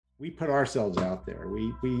we put ourselves out there.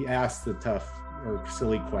 We ask the tough or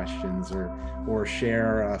silly questions or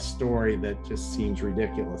share a story that just seems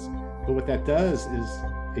ridiculous. But what that does is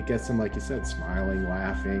it gets them, like you said, smiling,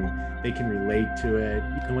 laughing. They can relate to it.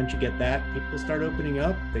 And once you get that, people start opening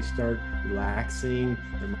up. They start relaxing,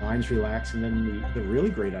 their minds relax, and then the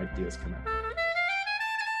really great ideas come out.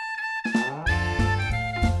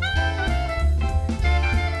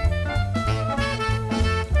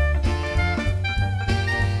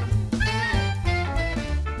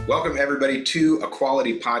 Welcome, everybody, to A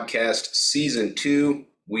Quality Podcast Season 2.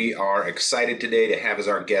 We are excited today to have as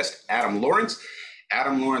our guest Adam Lawrence.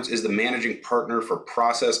 Adam Lawrence is the managing partner for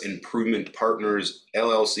Process Improvement Partners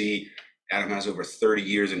LLC. Adam has over 30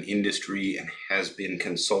 years in industry and has been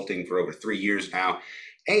consulting for over 3 years now,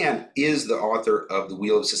 and is the author of The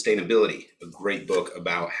Wheel of Sustainability, a great book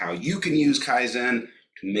about how you can use Kaizen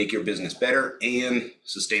to make your business better and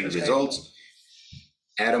sustain results.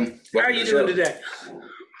 Adam, how are you doing today?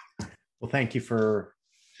 Well, thank you for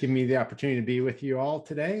giving me the opportunity to be with you all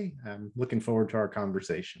today. I'm looking forward to our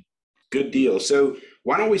conversation. Good deal. So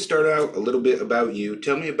why don't we start out a little bit about you?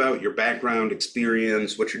 Tell me about your background,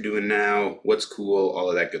 experience, what you're doing now, what's cool, all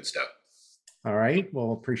of that good stuff. All right.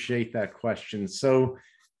 Well, appreciate that question. So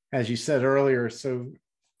as you said earlier,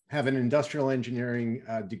 have an industrial engineering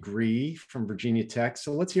degree from Virginia Tech.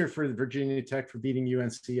 So let's hear for Virginia Tech for beating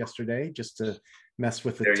UNC yesterday, just to mess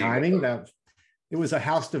with the timing. It was a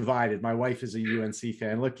house divided. My wife is a UNC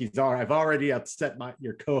fan. Look, I've already upset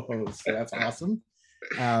your co-host, so that's awesome.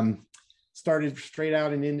 Started straight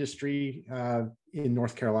out in industry in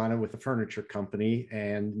North Carolina with a furniture company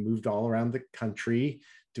and moved all around the country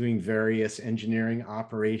doing various engineering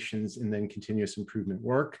operations and then continuous improvement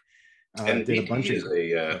work. And did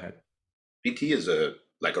BT is a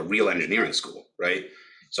real engineering school, right?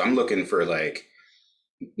 So I'm looking for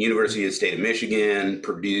University of the State of Michigan,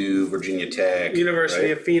 Purdue, Virginia Tech,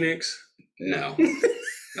 University of Phoenix. No.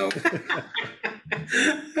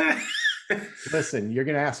 Listen, you're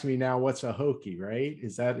going to ask me now, what's a Hokie, right?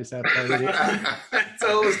 Is that part of it? That's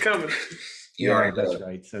always coming. Yeah, that's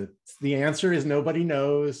right. So the answer is nobody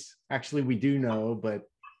knows. Actually, we do know, but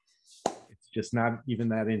it's just not even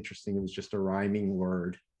that interesting. It was just a rhyming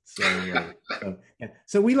word.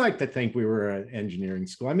 So we like to think we were an engineering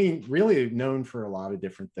school. I mean, really known for a lot of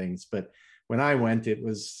different things. But when I went, it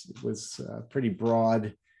was a pretty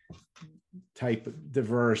broad type,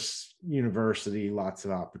 diverse university, lots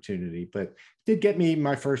of opportunity. But did get me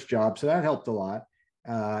my first job, so that helped a lot.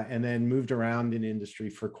 And then moved around in industry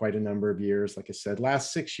for quite a number of years. Like I said,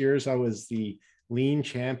 last 6 years, I was the lean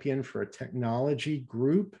champion for a technology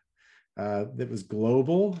group that was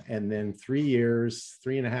global. And then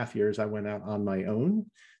 3.5 years, I went out on my own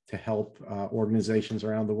to help organizations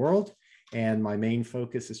around the world. And my main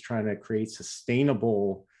focus is trying to create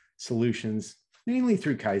sustainable solutions, mainly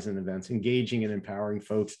through Kaizen events, engaging and empowering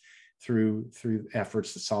folks through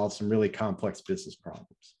efforts to solve some really complex business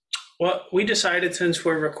problems. Well, we decided, since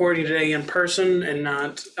we're recording today in person and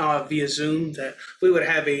not via Zoom, that we would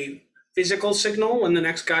have a physical signal when the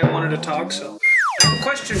next guy wanted to talk. So I have a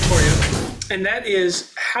question for you, and that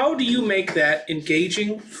is, how do you make that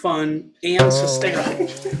engaging, fun, and sustainable?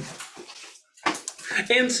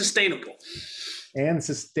 And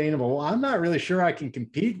sustainable. Well, I'm not really sure I can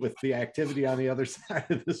compete with the activity on the other side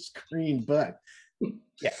of the screen, but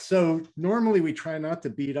yeah. So normally we try not to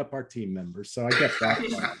beat up our team members. So I get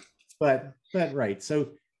that. but right. So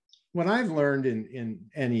what I've learned in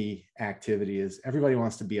any activity is everybody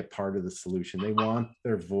wants to be a part of the solution. They want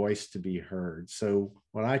their voice to be heard. So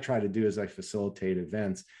what I try to do is I facilitate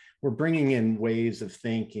events. We're bringing in ways of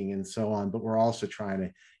thinking and so on, but we're also trying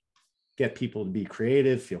to get people to be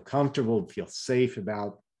creative, feel comfortable, feel safe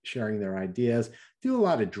about sharing their ideas, do a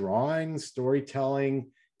lot of drawing, storytelling,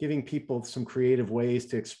 giving people some creative ways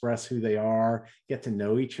to express who they are, get to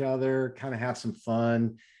know each other, kind of have some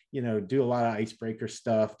fun. Do a lot of icebreaker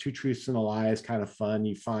stuff. 2 truths and a lie is kind of fun.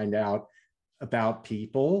 You find out about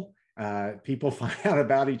people. People find out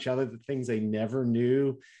about each other, the things they never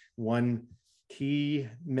knew. One key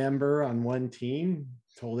member on one team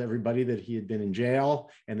told everybody that he had been in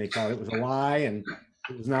jail, and they thought it was a lie, and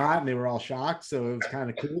it was not, and they were all shocked. So it was kind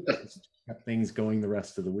of cool. It kept things going the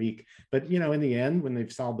rest of the week. But in the end, when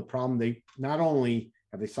they've solved the problem, they not only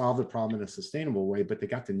have they solved the problem in a sustainable way, but they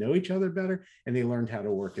got to know each other better, and they learned how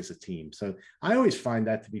to work as a team. So I always find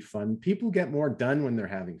that to be fun. People get more done when they're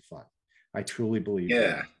having fun. I truly believe that.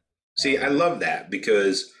 Yeah. See, I love that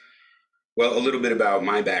because, well, a little bit about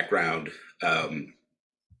my background.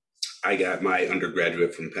 I got my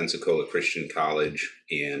undergraduate from Pensacola Christian College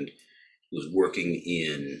and was working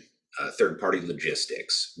in third-party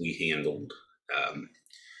logistics. We handled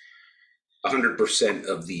 100%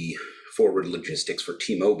 of the forward logistics for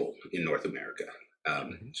T-Mobile in North America.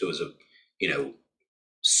 So it was a,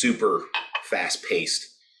 super fast-paced,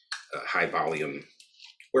 high-volume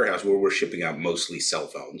warehouse where we're shipping out mostly cell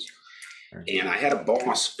phones. Right. And I had a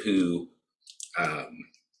boss who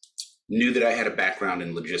knew that I had a background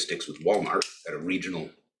in logistics with Walmart at a regional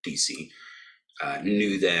DC,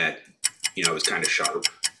 knew that, I was kind of sharp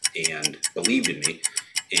and believed in me.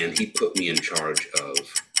 And he put me in charge of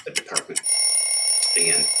a department.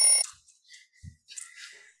 And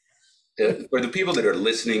for the people that are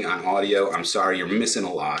listening on audio, I'm sorry, you're missing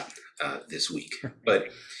a lot this week. But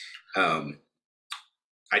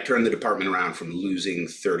I turned the department around from losing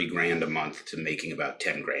 30 grand a month to making about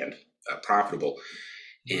 10 grand profitable.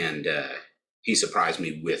 And he surprised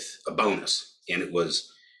me with a bonus. And it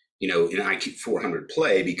was, an IQ 400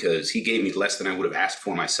 play because he gave me less than I would have asked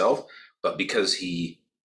for myself. But because he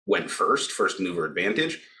went first mover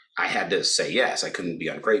advantage, I had to say yes. I couldn't be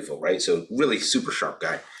ungrateful, right? So really super sharp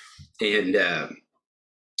guy. And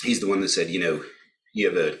he's the one that said, you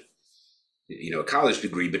have a college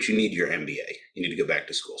degree, but you need your MBA. You need to go back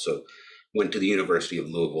to school. So went to the University of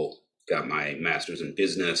Louisville, got my master's in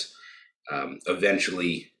business,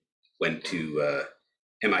 eventually went to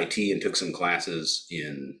MIT and took some classes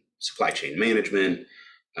in supply chain management,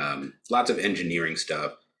 lots of engineering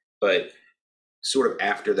stuff. But sort of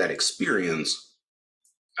after that experience,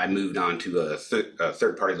 I moved on to a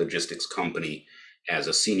third-party logistics company as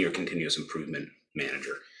a senior continuous improvement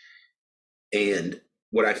manager. And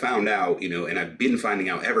what I found out, and I've been finding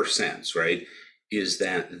out ever since, right, is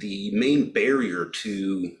that the main barrier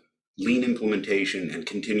to lean implementation and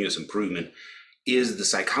continuous improvement is the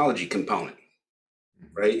psychology component,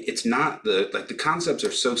 right? It's not the concepts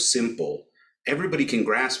are so simple, everybody can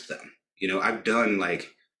grasp them. I've done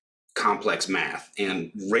complex math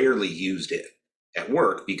and rarely used it at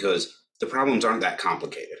work because the problems aren't that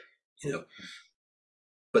complicated,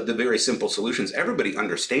 But the very simple solutions, everybody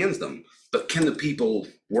understands them, but can the people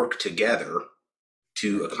work together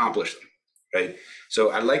to accomplish them, right?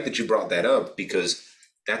 So I like that you brought that up because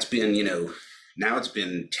that's been, now it's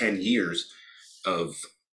been 10 years of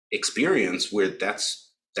experience where that's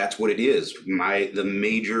what it is. The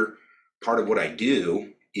major part of what I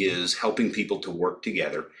do is helping people to work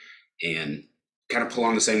together and kind of pull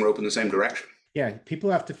on the same rope in the same direction. Yeah, people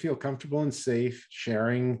have to feel comfortable and safe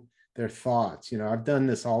sharing their thoughts. I've done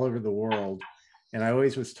this all over the world, and I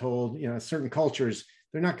always was told, certain cultures,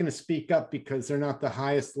 they're not going to speak up because they're not the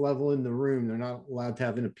highest level in the room. They're not allowed to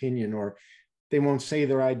have an opinion, or they won't say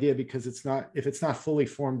their idea because if it's not fully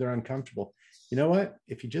formed, they're uncomfortable. You know what?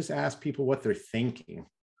 If you just ask people what they're thinking,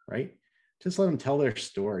 right? Just let them tell their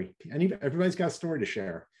story. Everybody's got a story to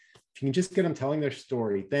share. If you can just get them telling their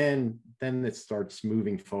story, then it starts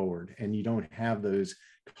moving forward, and you don't have those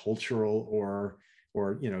cultural or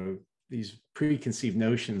these preconceived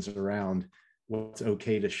notions around what's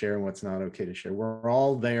okay to share and what's not okay to share. We're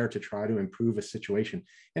all there to try to improve a situation.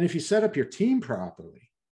 And if you set up your team properly,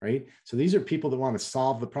 right? So these are people that want to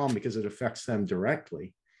solve the problem because it affects them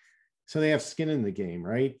directly. So they have skin in the game,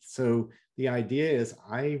 right? So the idea is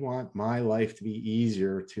I want my life to be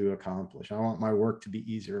easier to accomplish. I want my work to be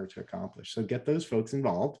easier to accomplish. So get those folks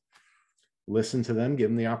involved, listen to them, give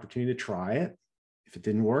them the opportunity to try it. If it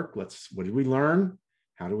didn't work, what did we learn?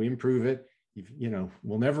 How do we improve it?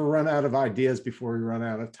 We'll never run out of ideas before we run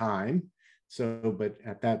out of time. So,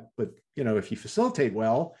 if you facilitate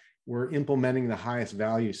well, we're implementing the highest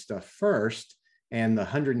value stuff first, and the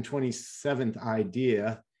 127th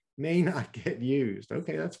idea may not get used.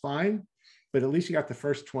 Okay, that's fine. But at least you got the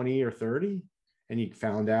first 20 or 30 and you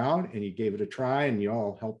found out and you gave it a try and you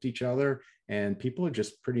all helped each other. And people are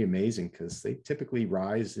just pretty amazing because they typically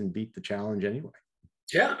rise and beat the challenge anyway.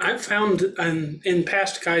 Yeah, I've found in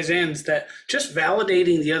past Kaizens that just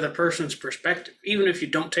validating the other person's perspective, even if you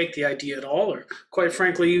don't take the idea at all, or quite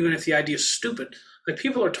frankly, even if the idea is stupid,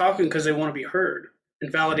 people are talking because they want to be heard,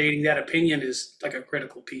 and validating that opinion is like a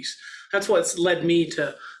critical piece. That's what's led me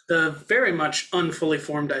to the very much unfully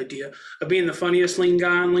formed idea of being the funniest lean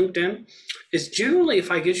guy on LinkedIn. Is generally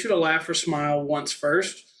if I get you to laugh or smile once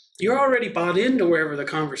first, you're already bought into wherever the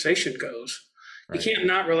conversation goes. Right. You can't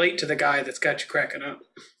not relate to the guy that's got you cracking up.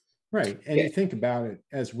 Right. And you think about it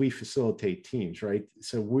as we facilitate teams, right?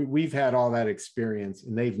 So we've had all that experience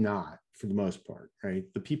and they've not for the most part, right?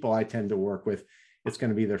 The people I tend to work with, it's going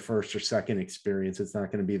to be their first or second experience. It's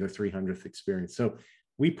not going to be their 300th experience. So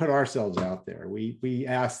we put ourselves out there. We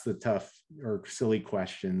ask the tough or silly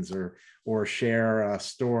questions or share a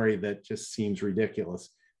story that just seems ridiculous.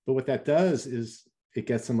 But what that does is it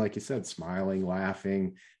gets them, like you said, smiling,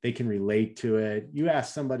 laughing. They can relate to it. You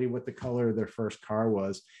ask somebody what the color of their first car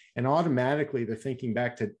was, and automatically they're thinking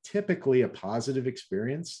back to typically a positive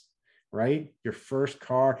experience, right? Your first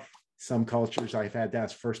car. Some cultures I've had to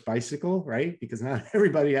ask first bicycle, right? Because not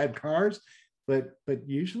everybody had cars, but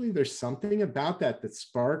usually there's something about that that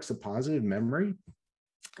sparks a positive memory.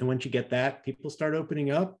 And once you get that, people start opening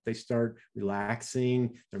up, they start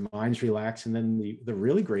relaxing, their minds relax, and then the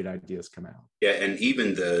really great ideas come out. Yeah, and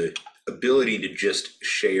even the ability to just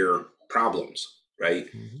share problems, right?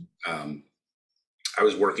 I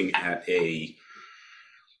was working at a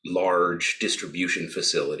large distribution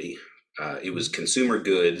facility. It was consumer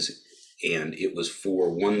goods, and it was for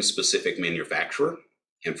one specific manufacturer.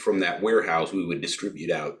 And from that warehouse, we would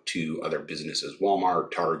distribute out to other businesses,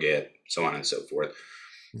 Walmart, Target, so on and so forth.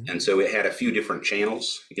 And so it had a few different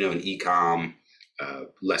channels, an e-com,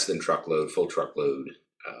 less than truckload, full truckload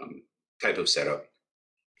type of setup.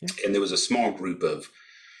 Yeah. And there was a small group of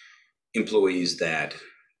employees that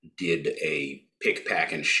did a pick,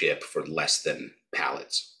 pack, and ship for less than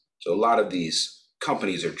pallets. So a lot of these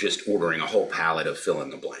companies are just ordering a whole pallet of fill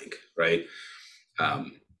in the blank, right?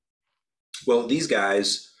 Well, these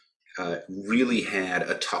guys really had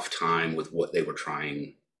a tough time with what they were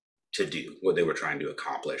trying to do, what they were trying to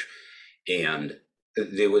accomplish. And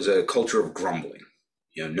there was a culture of grumbling.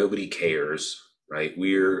 Nobody cares, right?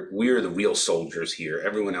 We're the real soldiers here.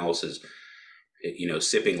 Everyone else is,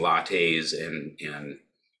 sipping lattes and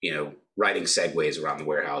riding segways around the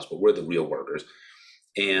warehouse, but we're the real workers.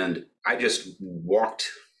 And I just walked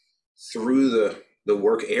through the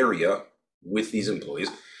work area with these employees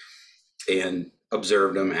and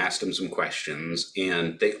observed them, asked them some questions,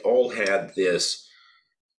 and they all had this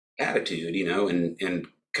attitude, and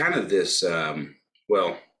kind of this,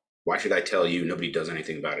 well, why should I tell you? Nobody does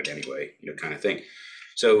anything about it anyway, kind of thing.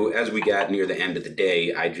 So as we got near the end of the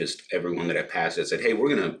day, everyone that I passed, I said, hey,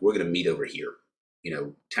 we're gonna meet over here,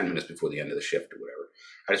 10 minutes before the end of the shift or whatever.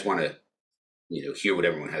 I just want to hear what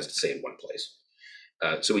everyone has to say in one place.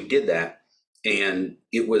 So we did that, and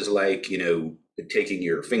it was like, taking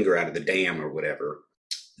your finger out of the dam or whatever.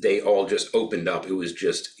 They all just opened up. It was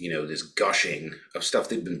just, this gushing of stuff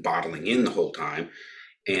they'd been bottling in the whole time.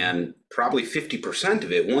 And probably 50%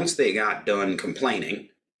 of it, once they got done complaining,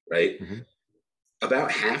 right,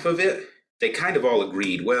 about half of it, they kind of all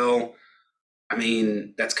agreed, well, I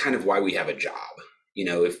mean, that's kind of why we have a job.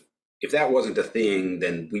 If that wasn't a thing,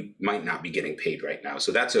 then we might not be getting paid right now.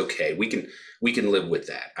 So that's okay. We can live with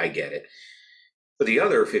that. I get it. But the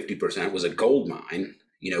other 50% was a gold mine.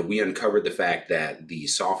 We uncovered the fact that the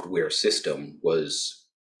software system was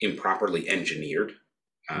improperly engineered.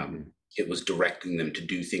 It was directing them to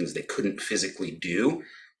do things they couldn't physically do.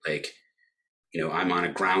 Like, I'm on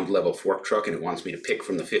a ground level fork truck and it wants me to pick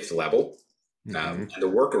from the 5th level. And the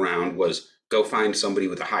workaround was go find somebody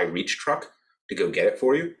with a high reach truck to go get it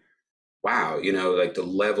for you. Wow, like the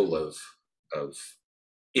level of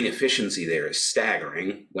inefficiency there is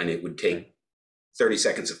staggering when it would take 30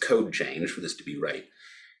 seconds of code change for this to be right.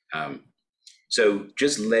 So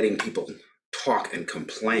just letting people talk and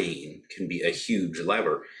complain can be a huge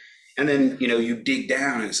lever. And then, you dig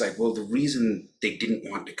down and it's like, well, the reason they didn't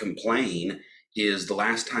want to complain is the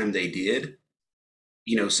last time they did,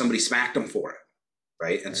 somebody smacked them for it,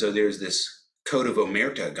 right? And so there's this code of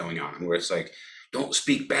omerta going on where it's like, don't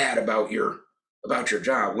speak bad about your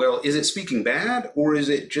job. Well, is it speaking bad, or is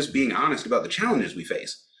it just being honest about the challenges we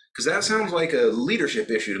face? Because that sounds like a leadership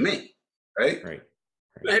issue to me, right? Right.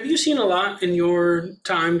 Have you seen a lot in your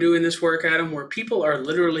time doing this work, Adam, where people are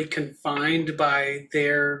literally confined by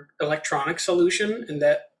their electronic solution, and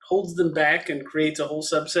that holds them back and creates a whole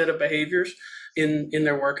subset of behaviors in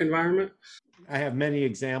their work environment? I have many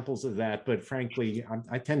examples of that, but frankly,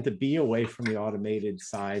 I tend to be away from the automated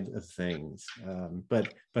side of things.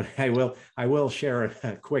 But I will share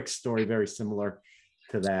a quick story very similar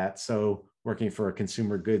to that. So working for a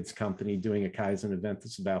consumer goods company, doing a Kaizen event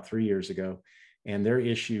this about 3 years ago, and their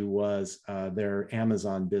issue was their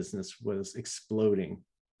Amazon business was exploding,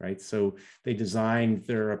 right? So they designed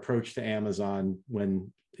their approach to Amazon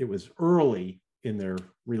when it was early in their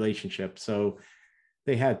relationship. So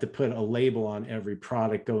they had to put a label on every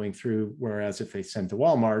product going through, whereas if they sent to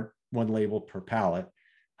Walmart, one label per pallet,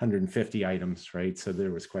 150 items, right? So there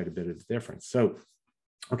was quite a bit of difference. So,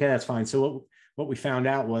 okay, that's fine. So what we found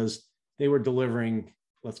out was they were delivering,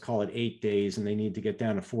 let's call it 8 days, and they need to get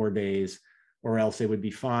down to 4 days. or else they would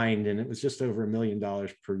be fined. And it was just over $1 million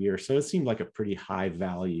per year. So it seemed like a pretty high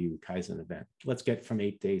value Kaizen event. Let's get from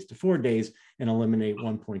 8 days to 4 days and eliminate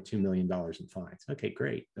 $1.2 million in fines. Okay,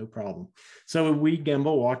 great, no problem. So we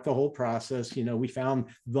Gimbal walked the whole process. We found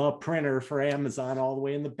the printer for Amazon all the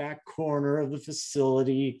way in the back corner of the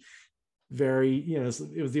facility.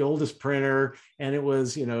 It was the oldest printer, and it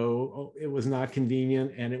was not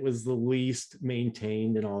convenient, and it was the least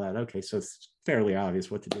maintained and all that. Okay, so it's fairly obvious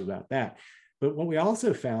what to do about that. But what we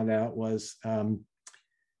also found out was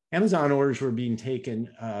Amazon orders were being taken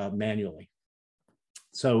manually.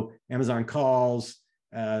 So Amazon calls,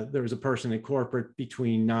 there was a person in corporate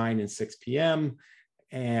between 9 and 6 p.m.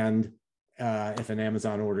 And if an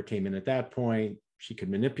Amazon order came in at that point, she could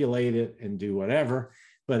manipulate it and do whatever.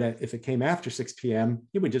 But if it came after 6 p.m.,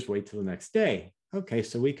 it would just wait till the next day. Okay,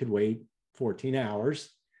 so we could wait 14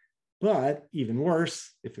 hours. But even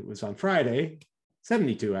worse, if it was on Friday,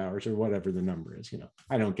 72 hours or whatever the number is.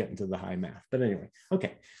 I don't get into the high math. But anyway,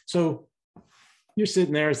 okay. So you're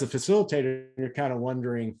sitting there as the facilitator, and you're kind of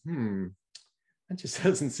wondering, that just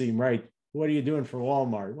doesn't seem right. What are you doing for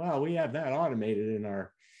Walmart? Well, we have that automated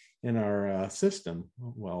in our system.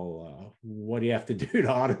 Well, what do you have to do to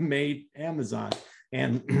automate Amazon?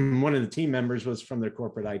 And one of the team members was from their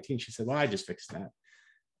corporate IT, and she said, well, I just fixed that.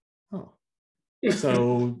 Oh,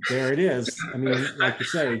 so there it is. I mean, like you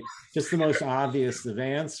say, just the most obvious of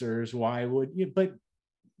answers. Why would you? But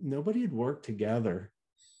nobody had worked together.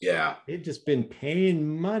 Yeah. They'd just been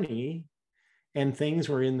paying money, and things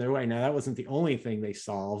were in their way. Now, that wasn't the only thing they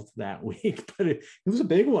solved that week, but it was a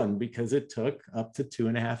big one because it took up to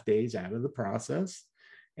 2.5 days out of the process.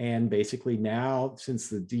 And basically now, since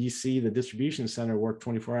the DC, the distribution center, worked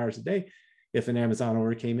 24 hours a day, if an Amazon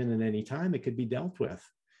order came in at any time, it could be dealt with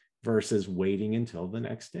versus waiting until the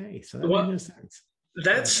next day. So that made no sense.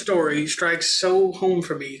 That story strikes so home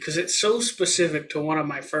for me because it's so specific to one of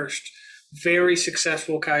my first very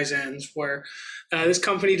successful Kaizens, where this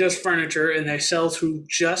company does furniture and they sell through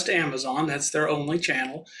just Amazon. That's their only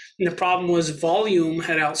channel. And the problem was volume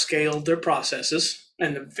had outscaled their processes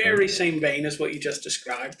in the very same vein as what you just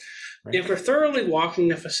described. Right. After thoroughly walking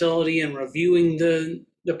the facility and reviewing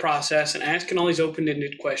the process and asking all these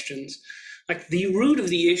open-ended questions, like the root of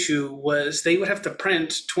the issue was they would have to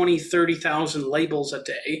print 20, 30,000 labels a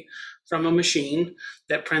day from a machine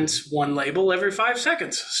that prints one label every 5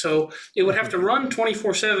 seconds. So it would have to run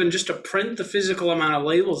 24/7 just to print the physical amount of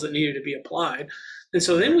labels that needed to be applied. And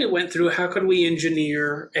so then we went through, how could we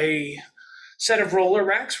engineer a set of roller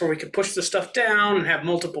racks where we could push the stuff down and have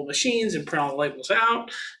multiple machines and print all the labels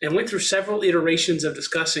out, and went through several iterations of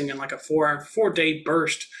discussing in like a 4-day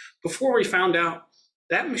burst before we found out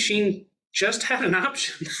that machine just had an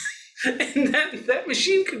option. And that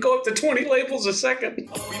machine could go up to 20 labels a second. We've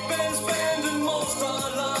been spending most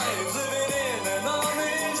our lives living in an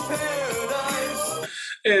orange paradise.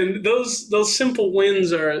 And those simple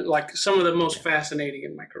wins are like some of the most fascinating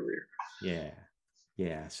in my career.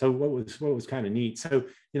 Yeah. So what was kind of neat. So,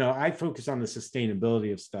 I focus on the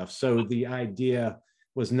sustainability of stuff. So the idea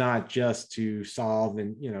was not just to solve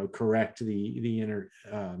and, correct the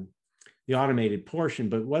automated portion,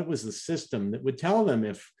 but what was the system that would tell them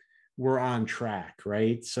if we're on track,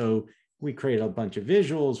 right? So we created a bunch of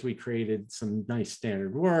visuals, we created some nice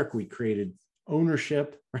standard work, we created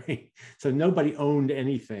ownership, right? So nobody owned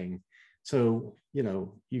anything. So,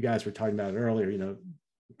 you guys were talking about it earlier,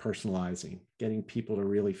 personalizing, getting people to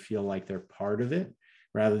really feel like they're part of it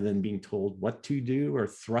rather than being told what to do or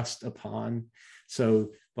thrust upon. So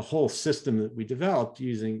the whole system that we developed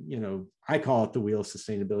using, I call it the wheel of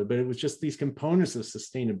sustainability, but it was just these components of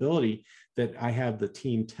sustainability that I have the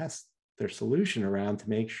team test their solution around to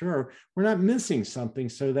make sure we're not missing something,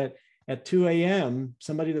 so that at 2 a.m.,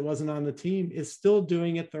 somebody that wasn't on the team is still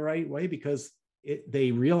doing it the right way because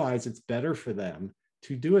they realize it's better for them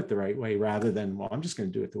to do it the right way rather than, well, I'm just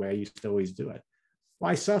going to do it the way I used to always do it.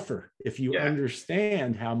 Why suffer? If you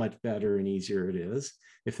understand how much better and easier it is,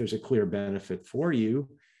 if there's a clear benefit for you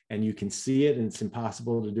and you can see it and it's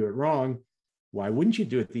impossible to do it wrong, why wouldn't you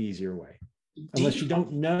do it the easier way? Unless you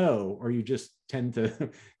don't know, or you just tend to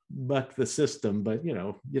buck the system, but you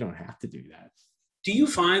don't have to do that. Do you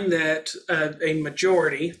find that a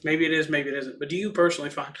majority, maybe it is, maybe it isn't, but do you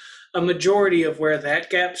personally find a majority of where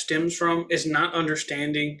that gap stems from is not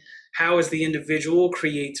understanding how as the individual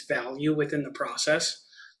creates value within the process?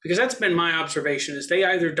 Because that's been my observation, is they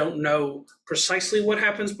either don't know precisely what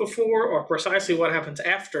happens before or precisely what happens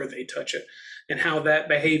after they touch it and how that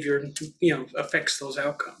behavior, affects those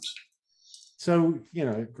outcomes. So,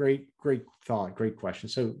 great thought, great question.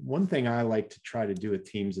 So one thing I like to try to do with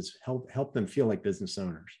teams is help them feel like business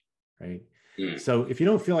owners, right? So if you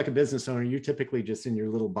don't feel like a business owner, you're typically just in your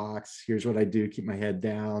little box. Here's what I do, keep my head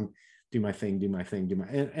down, do my thing,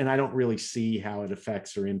 and I don't really see how it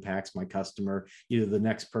affects or impacts my customer, either the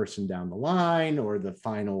next person down the line or the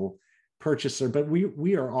final purchaser. But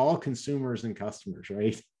we are all consumers and customers,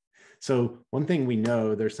 right? So one thing we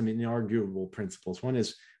know, there's some inarguable principles. One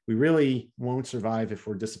is we really won't survive if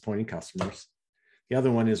we're disappointing customers. The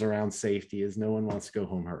other one is around safety, is no one wants to go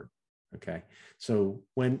home hurt. Okay. So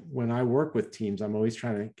when I work with teams, I'm always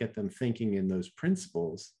trying to get them thinking in those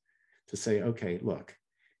principles to say, okay, look,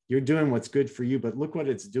 you're doing what's good for you, but look what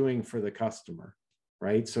it's doing for the customer,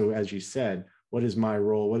 right? So as you said, what is my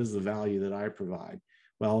role? What is the value that I provide?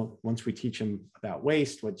 Well, once we teach them about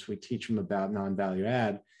waste, once we teach them about non-value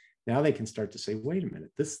add, now they can start to say, wait a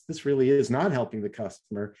minute, this really is not helping the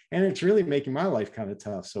customer, and it's really making my life kind of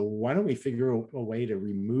tough. So why don't we figure a way to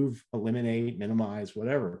remove, eliminate, minimize,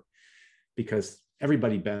 whatever, because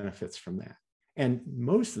everybody benefits from that. And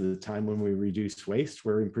most of the time when we reduce waste,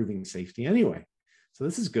 we're improving safety anyway. So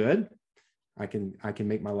this is good. I can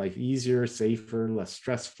make my life easier, safer, less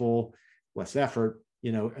stressful, less effort,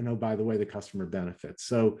 and oh, by the way, the customer benefits.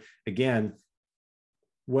 So again,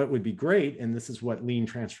 what would be great, and this is what lean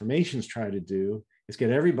transformations try to do, is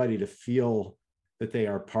get everybody to feel that they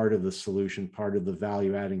are part of the solution, part of the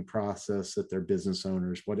value adding process, that they're business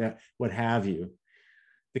owners, what have you.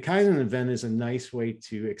 The Kaizen event is a nice way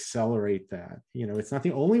to accelerate that. It's not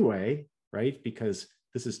the only way, right? Because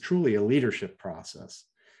this is truly a leadership process.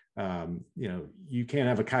 You can't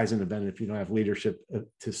have a Kaizen event if you don't have leadership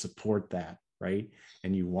to support that, right?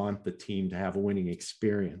 And you want the team to have a winning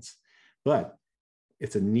experience. But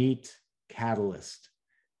it's a neat catalyst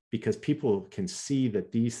because people can see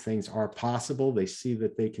that these things are possible. They see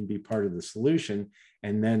that they can be part of the solution.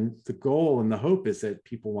 And then the goal and the hope is that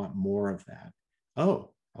people want more of that. Oh,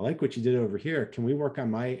 I like what you did over here. Can we work on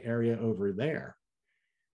my area over there?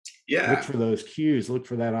 Yeah. Look for those cues, look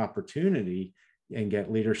for that opportunity, and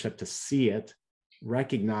get leadership to see it,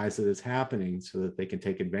 recognize that it's happening so that they can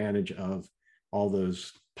take advantage of all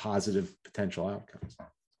those positive potential outcomes.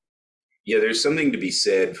 Yeah, there's something to be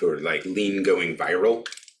said for like lean going viral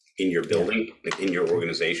in your building, like in your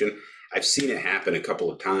organization. I've seen it happen a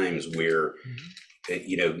couple of times where,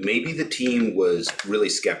 maybe the team was really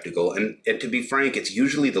skeptical. And to be frank, it's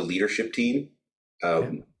usually the leadership team.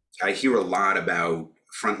 I hear a lot about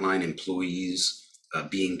frontline employees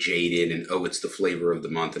being jaded and, oh, it's the flavor of the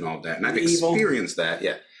month and all that. And I've experienced that.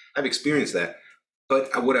 Yeah, I've experienced that.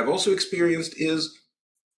 But what I've also experienced is,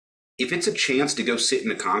 if it's a chance to go sit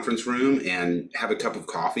in a conference room and have a cup of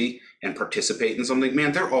coffee and participate in something,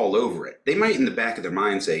 man, they're all over it. They might in the back of their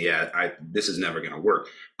mind say, this is never going to work,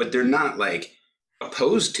 but they're not like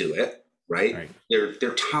opposed to it, right?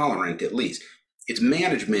 They're tolerant at least. It's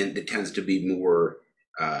management that tends to be more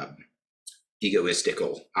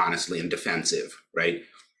egoistical, honestly, and defensive, right?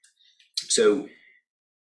 So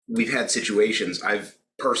we've had situations, I've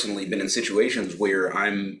personally been in situations where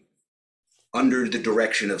I'm under the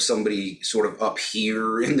direction of somebody sort of up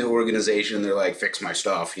here in the organization. They're like, fix my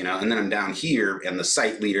stuff, and then I'm down here and the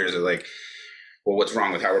site leaders are like, well, what's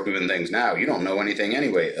wrong with how we're doing things now? You don't know anything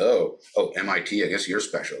anyway. Oh, MIT, I guess you're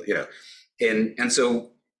special, And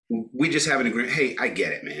so we just have an agreement. Hey, I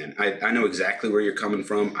get it, man. I know exactly where you're coming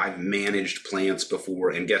from. I've managed plants before,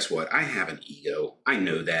 and guess what? I have an ego. I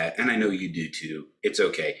know that, and I know you do too. It's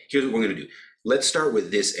okay. Here's what we're going to do. Let's start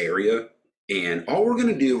with this area. And all we're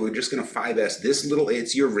going to do, we're just going to 5S this little,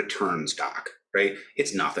 it's your return stock, right?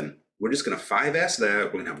 It's nothing. We're just going to 5S that.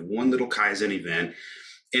 We're going to have one little Kaizen event.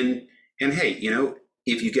 And hey,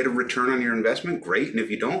 if you get a return on your investment, great. And if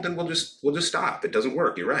you don't, then we'll just stop. It doesn't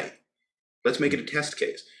work. You're right. Let's make it a test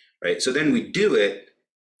case, right? So then we do it.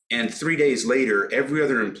 And 3 days later, every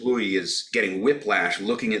other employee is getting whiplash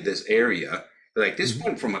looking at this area. They're like, this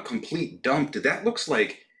went from a complete dump to that looks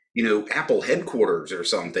like, Apple headquarters or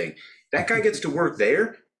something. That guy gets to work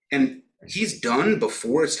there and he's done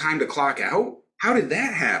before it's time to clock out. How did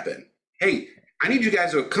that happen? Hey, I need you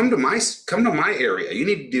guys to come to my area. You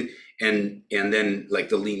need to do, and then like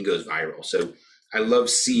the lean goes viral. So I love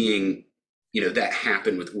seeing, that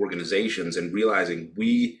happen with organizations and realizing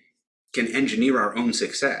we can engineer our own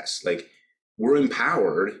success. Like we're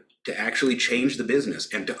empowered to actually change the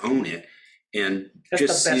business and to own it. And that's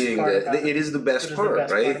just seeing that it is the best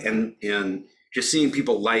part, right? And just seeing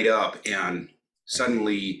people light up and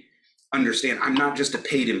suddenly understand I'm not just a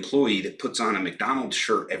paid employee that puts on a McDonald's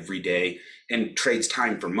shirt every day and trades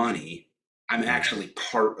time for money. I'm actually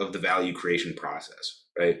part of the value creation process,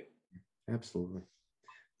 right? Absolutely.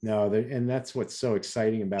 No, and that's what's so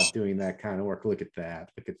exciting about doing that kind of work. Look at that.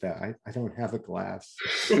 Look at that. I don't have a glass.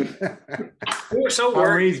 We were so I'll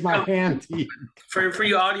worried. raise my hand to you. For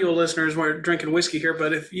you audio listeners, we're drinking whiskey here,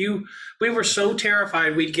 but we were so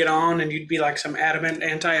terrified we'd get on and you'd be like some adamant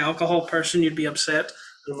anti-alcohol person, you'd be upset.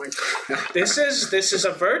 And I'm like, this is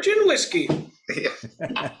a virgin whiskey.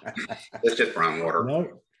 Yeah. It's just brown water. No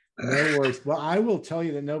worries. Well, I will tell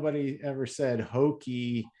you that nobody ever said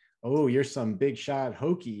hokey. Oh, you're some big shot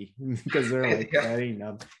hokey, because they're like, that ain't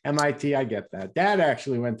nothing. MIT, I get that. Dad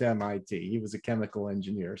actually went to MIT. He was a chemical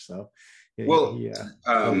engineer. So, I mean,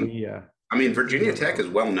 Virginia Tech is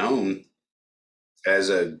well known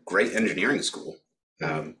as a great engineering school.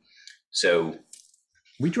 So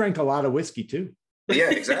we drank a lot of whiskey too.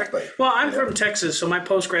 Yeah, exactly. Well, I'm from Texas, so my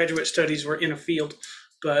postgraduate studies were in a field,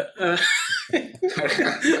 but it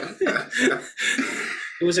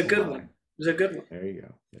was a good one. It was a good one. There you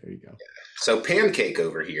go. So Pancake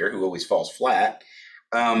over here, who always falls flat.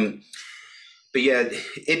 But yeah,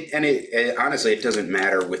 it honestly, it doesn't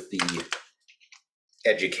matter with the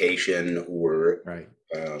education or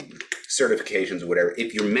certifications or whatever.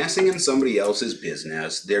 If you're messing in somebody else's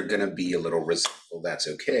business, they're going to be a little resentful. That's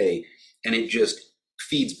okay. And it just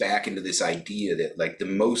feeds back into this idea that like the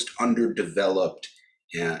most underdeveloped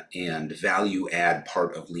and value add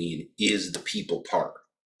part of lean is the people part.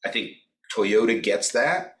 I think Toyota gets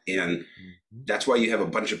that, and that's why you have a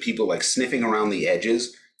bunch of people like sniffing around the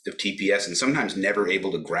edges of TPS and sometimes never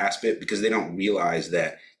able to grasp it because they don't realize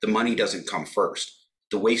that the money doesn't come first.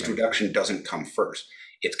 The waste reduction doesn't come first.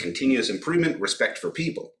 It's continuous improvement, respect for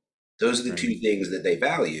people. Those are the two things that they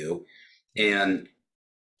value. And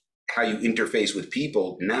how you interface with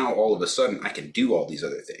people, now all of a sudden I can do all these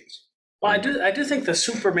other things. Well, I do think the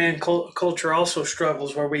Superman culture also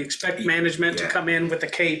struggles, where we expect management to come in with a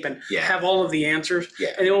cape and have all of the answers. Yeah.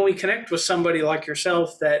 And then when we connect with somebody like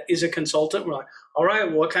yourself that is a consultant, we're like, all right,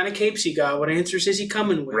 well, what kind of capes he got? What answers is he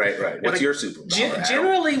coming with? Right. What's your superpower?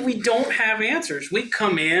 Generally, we don't have answers. We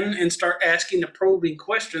come in and start asking the probing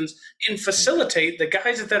questions and facilitate the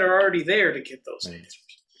guys that are already there to get those answers.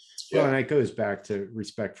 Well, and it goes back to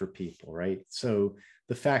respect for people, right? So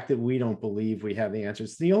the fact that we don't believe we have the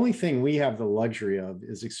answers, the only thing we have the luxury of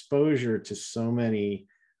is exposure to so many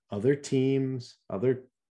other teams, other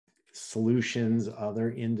solutions,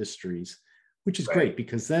 other industries, which is great,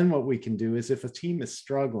 because then what we can do is if a team is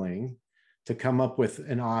struggling to come up with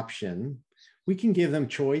an option, we can give them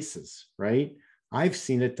choices, right? I've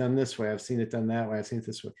seen it done this way. I've seen it done that way. I've seen it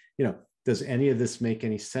this way. Does any of this make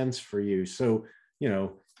any sense for you? So,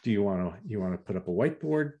 do you want to put up a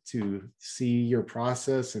whiteboard to see your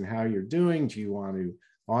process and how you're doing? Do you want to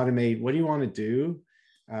automate? What do you want to do?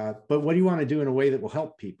 But what do you want to do in a way that will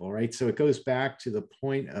help people, right? So it goes back to the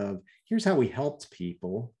point of here's how we helped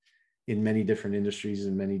people in many different industries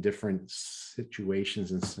and many different situations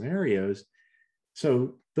and scenarios.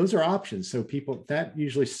 So those are options. So people, that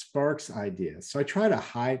usually sparks ideas. So I try to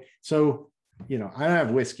hide. So, I don't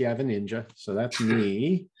have whiskey, I have a Ninja. So that's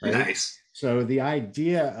me, right? Nice. So the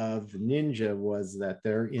idea of the Ninja was that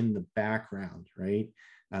they're in the background, right?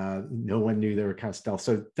 No one knew they were kind of stealth.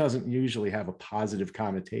 So it doesn't usually have a positive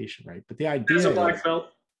connotation, right? But the idea is a black belt.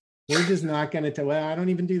 We're just not going to tell, well, I don't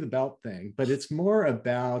even do the belt thing, but it's more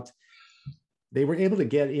about they were able to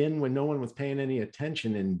get in when no one was paying any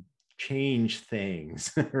attention and change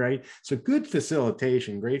things, right? So good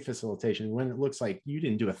facilitation, great facilitation, when it looks like you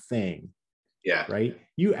didn't do a thing. Yeah. Right.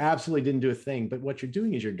 You absolutely didn't do a thing, but what you're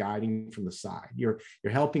doing is you're guiding from the side. You're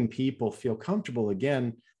helping people feel comfortable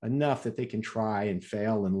again enough that they can try and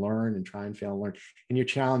fail and learn and try and fail and learn. And you're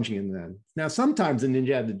challenging them. Now, sometimes the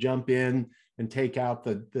Ninja had to jump in and take out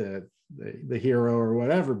the hero or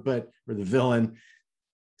whatever, or the villain.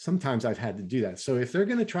 Sometimes I've had to do that. So if they're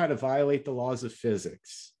going to try to violate the laws of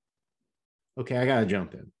physics, okay, I got to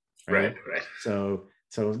jump in. Right. So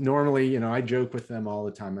normally, I joke with them all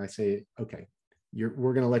the time. I say, okay,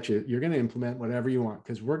 we're going to let you're going to implement whatever you want,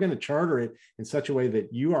 because we're going to charter it in such a way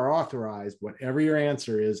that you are authorized, whatever your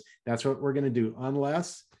answer is, that's what we're going to do,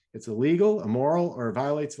 unless it's illegal, immoral, or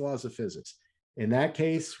violates the laws of physics. In that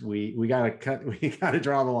case, we got to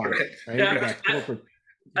draw the line. Right? Yeah.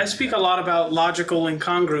 I speak a lot about logical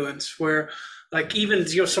incongruence, where like even,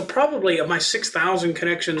 so probably of my 6,000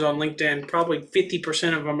 connections on LinkedIn, probably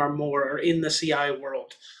 50% of them or more are in the CI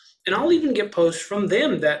world. And I'll even get posts from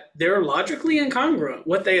them that they're logically incongruent.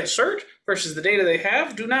 What they assert versus the data they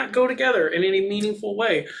have do not go together in any meaningful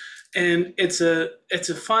way. And it's a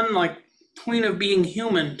fun point of being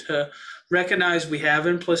human to recognize we have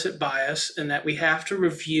implicit bias and that we have to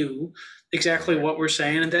review exactly what we're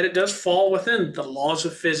saying, and that it does fall within the laws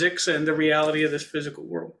of physics and the reality of this physical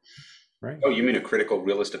world. right? Oh, you mean a critical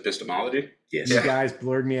realist epistemology? Yes. You guys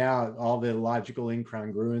blurred me out all the logical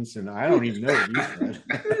incongruence, and I don't even know what you said.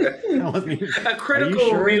 That wasn't even, A are you critical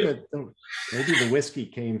sure that maybe the whiskey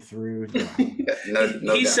came through? No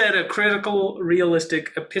he doubt. said a critical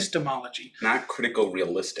realistic epistemology. Not critical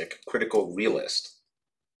realistic, critical realist.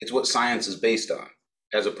 It's what science is based on,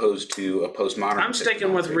 as opposed to a postmodern. I'm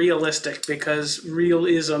sticking with realistic because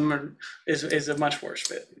realism is a much worse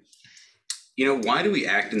fit. You know, why do we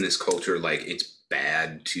act in this culture like it's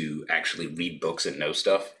bad to actually read books and know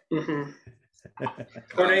stuff? Mm-hmm.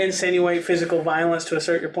 Or to insinuate physical violence to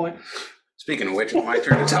assert your point. Speaking of which, it's my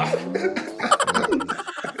turn to talk.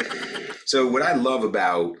 So what I love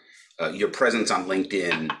about your presence on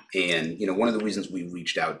LinkedIn, and one of the reasons we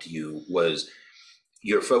reached out to you was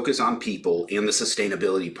your focus on people and the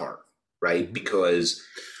sustainability part, right? Mm-hmm. Because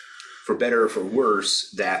for better or for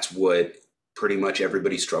worse, that's what pretty much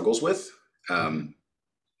everybody struggles with.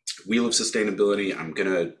 Wheel of Sustainability, I'm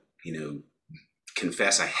gonna,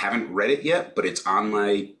 confess I haven't read it yet, but it's on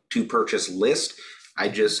my to purchase list. I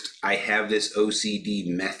have this OCD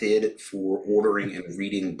method for ordering and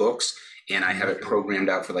reading books, and I have it programmed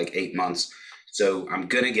out for like 8 months. So I'm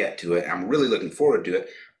gonna get to it. I'm really looking forward to it.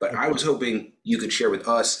 But I was hoping you could share with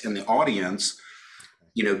us and the audience,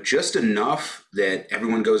 just enough that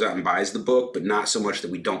everyone goes out and buys the book, but not so much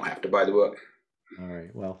that we don't have to buy the book. All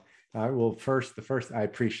right. Well, I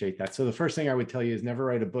appreciate that. So the first thing I would tell you is never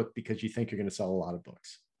write a book because you think you're going to sell a lot of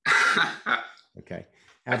books. Okay.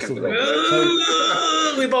 Absolutely.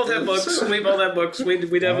 We both have books.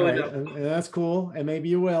 We definitely do. That's cool. And maybe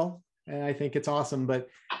you will. And I think it's awesome. But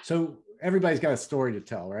so everybody's got a story to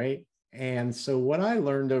tell, right? And so what I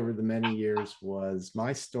learned over the many years was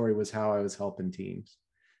my story was how I was helping teams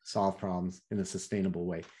solve problems in a sustainable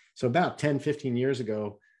way. So about 10, 15 years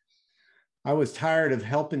ago, I was tired of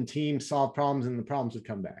helping teams solve problems and the problems would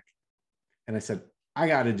come back. And I said, I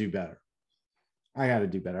got to do better. I got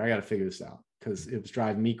to figure this out because it was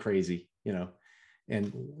driving me crazy,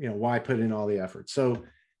 and why put in all the effort. So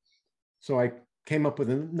I came up with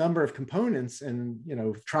a number of components and,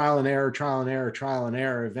 trial and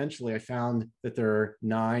error. Eventually I found that there are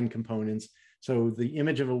 9 components. So the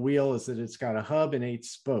image of a wheel is that it's got a hub and 8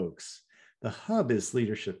 spokes. The hub is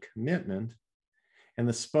leadership commitment. And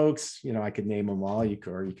the spokes, I could name them all. You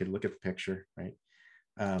could look at the picture, right?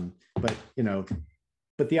 But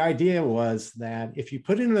the idea was that if you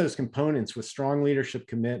put in those components with strong leadership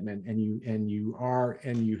commitment, and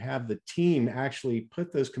you have the team actually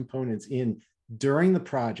put those components in during the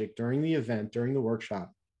project, during the event, during the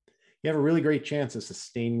workshop, you have a really great chance of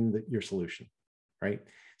sustaining your solution, right?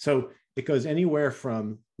 So it goes anywhere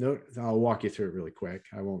from I'll walk you through it really quick.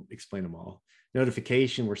 I won't explain them all.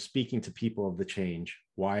 Notification, we're speaking to people of the change.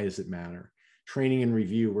 Why does it matter? Training and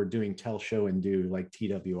review, we're doing tell, show, and do, like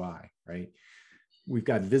TWI, right? We've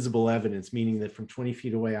got visible evidence, meaning that from 20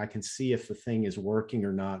 feet away, I can see if the thing is working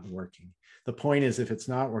or not working. The point is, if it's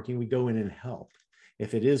not working, we go in and help.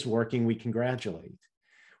 If it is working, we congratulate.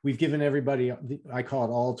 We've given everybody, I call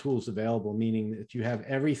it all tools available, meaning that you have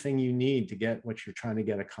everything you need to get what you're trying to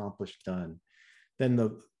get accomplished done. Then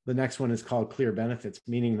the next one is called clear benefits,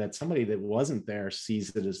 meaning that somebody that wasn't there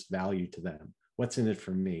sees it as value to them. What's in it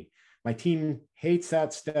for me? My team hates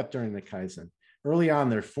that step during the Kaizen. Early on,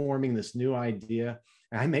 they're forming this new idea.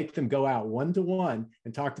 And I make them go out one-to-one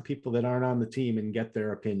and talk to people that aren't on the team and get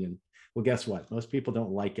their opinion. Well, guess what? Most people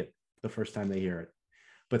don't like it the first time they hear it.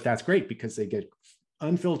 But that's great because they get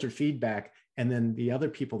unfiltered feedback. And then the other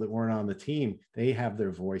people that weren't on the team, they have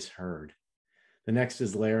their voice heard. The next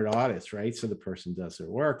is layered audits, right? So the person does their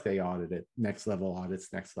work, they audit it, next level audits.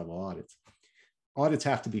 Audits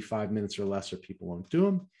have to be 5 minutes or less or people won't do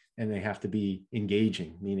them. And they have to be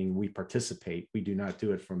engaging, meaning we participate. We do not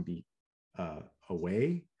do it from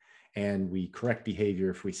away. And we correct behavior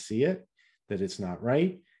if we see it, that it's not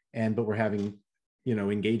right. But we're having,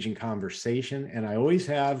 engaging conversation. And I always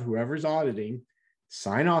have whoever's auditing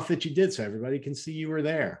sign off that you did so everybody can see you were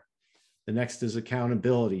there. The next is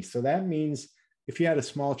accountability. So that means if you had a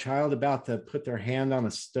small child about to put their hand on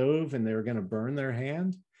a stove and they were going to burn their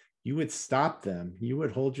hand, you would stop them. You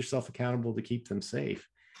would hold yourself accountable to keep them safe.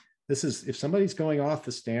 This is, if somebody's going off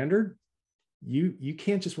the standard, you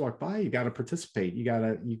can't just walk by. You got to participate. You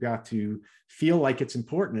got to feel like it's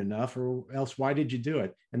important enough, or else why did you do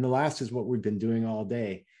it? And the last is what we've been doing all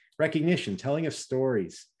day: recognition, telling of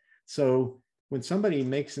stories. So when somebody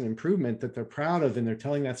makes an improvement that they're proud of and they're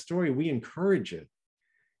telling that story, we encourage it.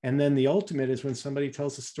 And then the ultimate is when somebody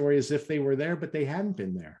tells a story as if they were there, but they hadn't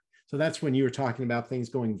been there. So that's when you were talking about things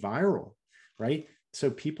going viral, right? so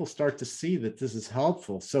people start to see that this is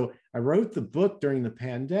helpful. So I wrote the book during the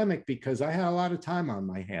pandemic because I had a lot of time on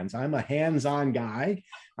my hands. I'm a hands-on guy.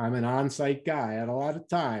 I'm an on-site guy. I had a lot of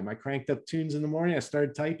time. I cranked up tunes in the morning. I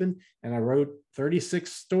started typing, and I wrote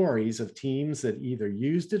 36 stories of teams that either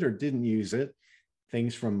used it or didn't use it.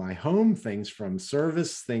 Things from my home, things from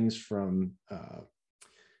service, things from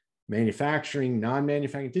manufacturing,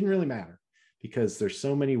 non-manufacturing. It didn't really matter because there's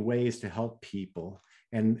so many ways to help people.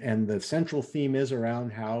 And the central theme is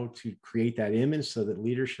around how to create that image so that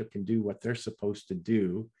leadership can do what they're supposed to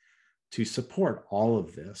do to support all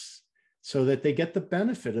of this so that they get the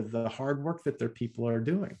benefit of the hard work that their people are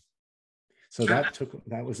doing. So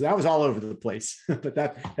that was all over the place, but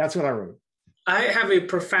that's what I wrote. I have a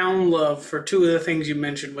profound love for two of the things you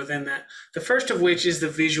mentioned within that. The first of which is the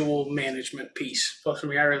visual management piece, both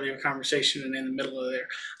from your earlier conversation and in the middle of there.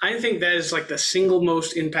 I think that is like the single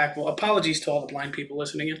most impactful. Apologies to all the blind people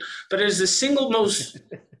listening in, but it is the single most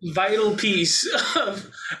vital piece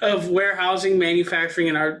of warehousing, manufacturing,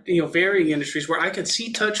 and our varying industries where I can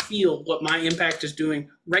see, touch, feel what my impact is doing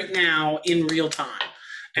right now in real time,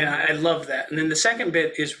 and I love that. And then the second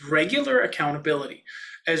bit is regular accountability.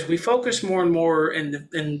 As we focus more and more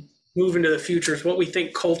and move into the futures, what we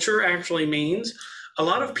think culture actually means, a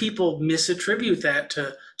lot of people misattribute that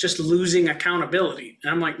to just losing accountability.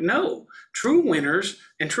 And I'm like, no, true winners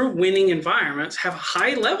and true winning environments have a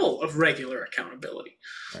high level of regular accountability.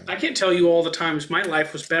 Right. I can't tell you all the times my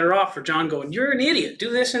life was better off for John going, you're an idiot,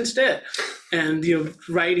 do this instead. And,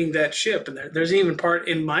 writing that ship. And there's even part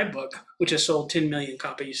in my book, which has sold 10 million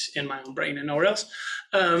copies in my own brain and nowhere else.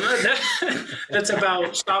 That's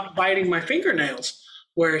about stop biting my fingernails,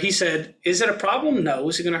 where he said, is it a problem? No.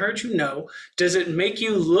 Is it going to hurt you? No. Does it make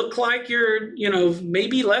you look like you're,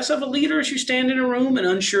 maybe less of a leader as you stand in a room and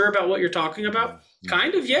unsure about what you're talking about?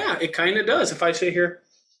 Kind of, yeah, it kind of does. If I sit here,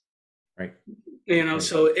 right.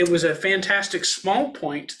 So it was a fantastic small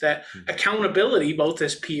point that accountability, both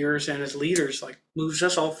as peers and as leaders, like moves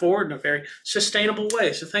us all forward in a very sustainable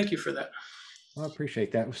way. So thank you for that. Well, I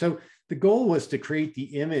appreciate that. So the goal was to create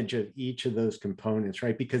the image of each of those components,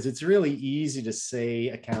 right? Because it's really easy to say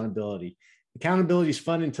accountability. Accountability is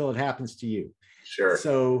fun until it happens to you. Sure.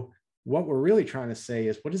 So what we're really trying to say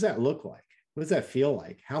is, what does that look like? What does that feel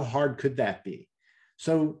like? How hard could that be?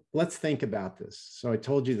 So let's think about this. So I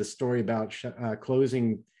told you the story about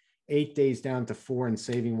closing 8 days down to 4 and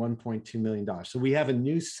saving $1.2 million. So we have a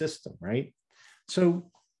new system, right? So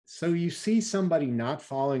you see somebody not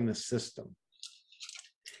following the system.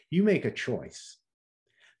 You make a choice.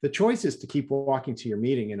 The choice is to keep walking to your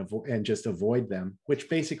meeting and just avoid them, which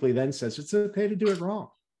basically then says it's okay to do it wrong.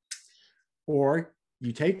 Or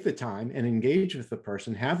you take the time and engage with the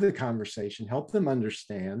person, have the conversation, help them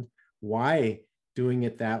understand why doing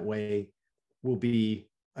it that way will be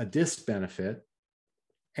a disbenefit.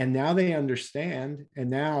 And now they understand, and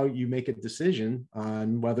now you make a decision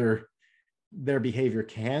on whether their behavior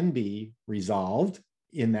can be resolved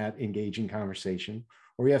in that engaging conversation,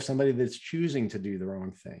 or you have somebody that's choosing to do the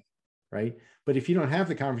wrong thing, right? But if you don't have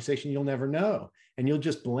the conversation, you'll never know, and you'll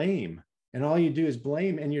just blame. And all you do is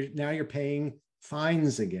blame, and now you're paying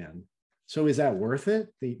fines again. So is that worth it?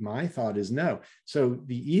 My thought is no. So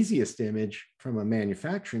the easiest image from a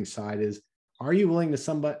manufacturing side is, are you willing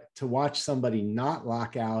to watch somebody not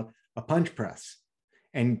lock out a punch press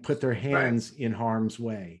and put their hands in harm's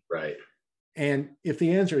way? Right. And if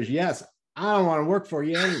the answer is yes, I don't want to work for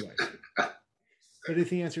you anyway. But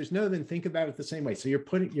if the answer is no, then think about it the same way. So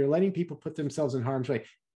you're letting people put themselves in harm's way.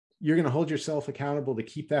 You're going to hold yourself accountable to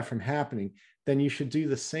keep that from happening. Then you should do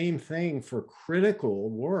the same thing for critical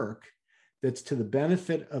work that's to the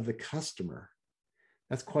benefit of the customer.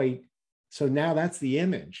 So now that's the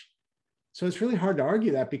image. So it's really hard to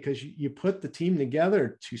argue that, because you put the team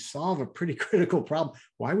together to solve a pretty critical problem.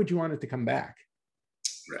 Why would you want it to come back?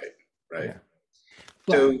 Right. Yeah.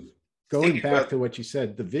 But so going back to what you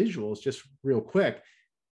said, the visuals, just real quick,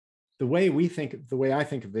 the way I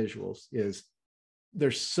think of visuals is they're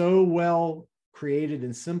so well created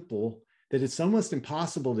and simple that it's almost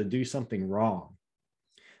impossible to do something wrong.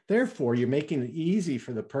 Therefore, you're making it easy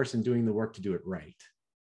for the person doing the work to do it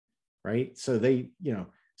right? So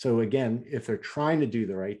so again, if they're trying to do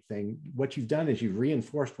the right thing, what you've done is you've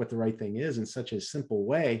reinforced what the right thing is in such a simple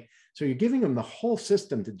way. So you're giving them the whole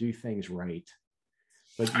system to do things right.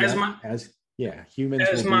 But humans.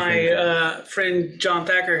 As my friend John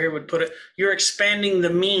Thacker here would put it, you're expanding the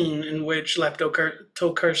mean in which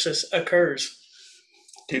leptokursis occurs.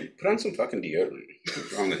 Dude, put on some fucking deodorant.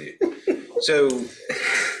 What's wrong with you? So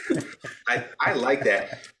I like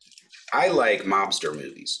that. I like mobster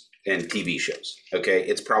movies and TV shows. Okay,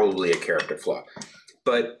 it's probably a character flaw,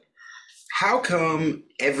 but how come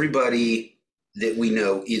everybody that we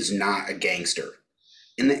know is not a gangster?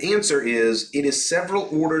 And the answer is, it is several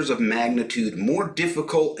orders of magnitude more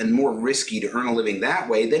difficult and more risky to earn a living that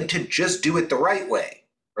way than to just do it the right way,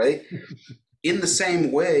 right? In the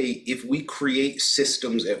same way, if we create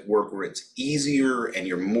systems at work where it's easier and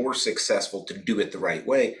you're more successful to do it the right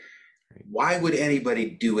way, why would anybody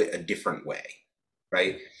do it a different way,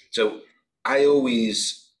 right? So I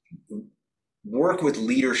always work with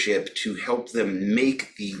leadership to help them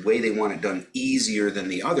make the way they want it done easier than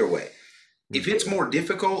the other way. If it's more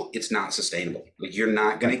difficult, it's not sustainable. Like, you're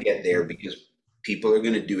not going to get there because people are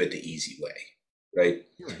going to do it the easy way, right?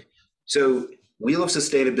 So Wheel of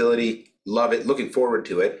Sustainability, love it. Looking forward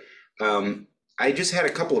to it. I just had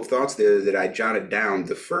a couple of thoughts there that I jotted down.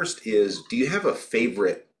 The first is, do you have a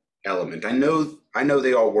favorite element? I know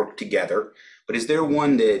they all work together, but is there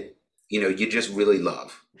one that, you just really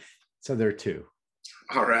love? So there are two.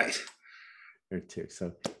 All right. There are two.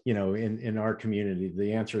 So, in our community,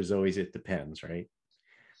 the answer is always, it depends, right?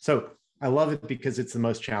 So I love it because it's the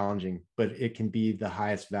most challenging, but it can be the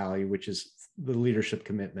highest value, which is the leadership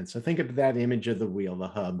commitment. So think of that image of the wheel, the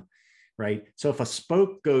hub, right? So if a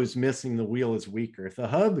spoke goes missing, the wheel is weaker. If the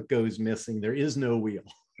hub goes missing, there is no wheel.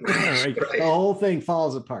 Right? The whole thing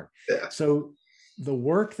falls apart. Yeah. So the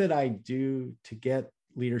work that I do to get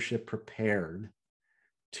leadership prepared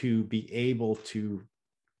to be able to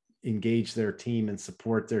engage their team and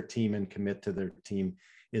support their team and commit to their team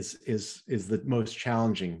is the most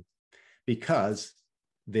challenging, because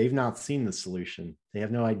they've not seen the solution. They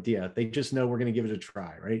have no idea. They just know we're going to give it a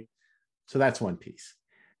try, right? So that's one piece.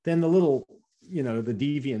 Then the little, the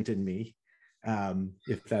deviant in me,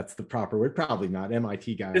 if that's the proper word, probably not,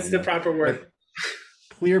 MIT guy. It's the proper word.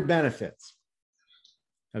 Clear benefits.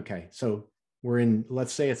 Okay, so we're in,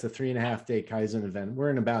 let's say it's a 3.5-day Kaizen event.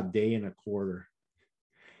 We're in about a day and a quarter.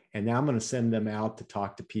 And now I'm going to send them out to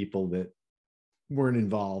talk to people that weren't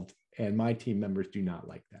involved. And my team members do not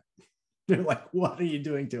like that. They're like, what are you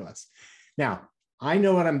doing to us? Now, I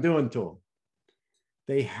know what I'm doing to them.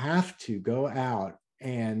 They have to go out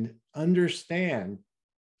and understand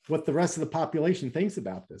what the rest of the population thinks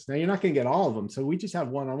about this. Now, you're not going to get all of them. So we just have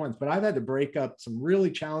one-on-ones, but I've had to break up some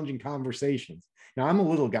really challenging conversations. Now, I'm a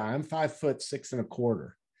little guy. I'm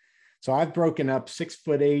 5'6.25". So I've broken up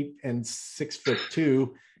 6'8" and 6'2",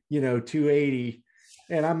 280.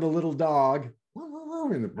 And I'm the little dog,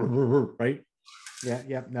 right?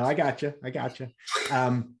 Yeah. No, I got you.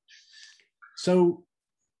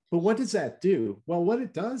 But what does that do? Well, what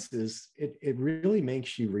it does is it really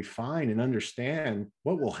makes you refine and understand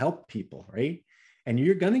what will help people, right? And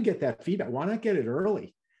you're going to get that feedback. Why not get it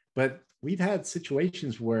early? But we've had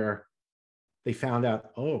situations where they found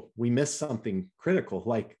out, oh, we missed something critical.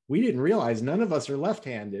 Like, we didn't realize none of us are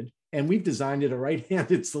left-handed, and we've designed it a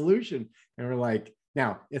right-handed solution. And we're like,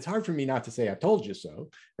 now, it's hard for me not to say I told you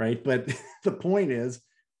so, right? But the point is,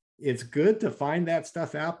 it's good to find that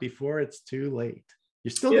stuff out before it's too late.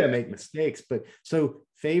 You're still going to make mistakes, but so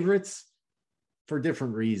favorites for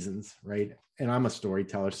different reasons, right? And I'm a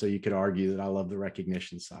storyteller, so you could argue that I love the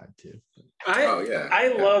recognition side too.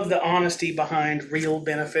 I love the honesty behind real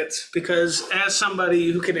benefits, because as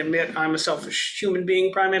somebody who can admit I'm a selfish human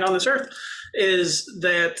being, primate on this earth, is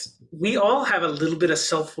that we all have a little bit of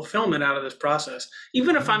self-fulfillment out of this process.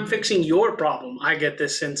 Even if I'm fixing your problem, I get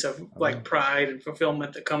this sense of like pride and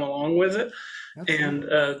fulfillment that come along with it. And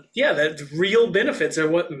that real benefits are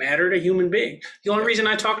what matter to human being. The only reason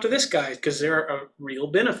I talk to this guy is because there are real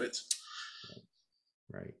benefits.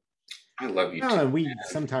 Right. I love you. And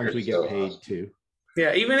sometimes we get paid too.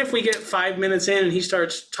 Yeah, even if we get 5 minutes in and he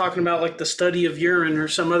starts talking about like the study of urine or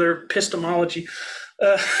some other epistemology,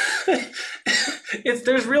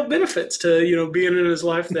 there's real benefits to being in his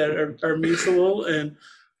life that are mutual and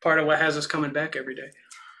part of what has us coming back every day.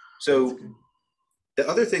 So the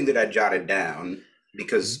other thing that I jotted down,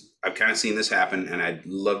 because I've kind of seen this happen and I'd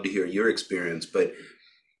love to hear your experience, but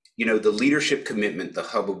the leadership commitment, the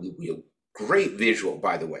hub of the wheel, great visual,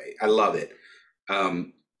 by the way. I love it.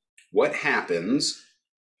 What happens,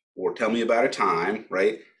 or tell me about a time,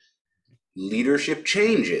 right? Leadership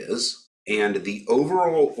changes and the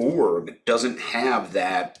overall org doesn't have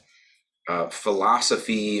that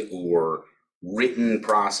philosophy or written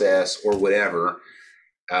process or whatever.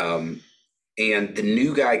 And the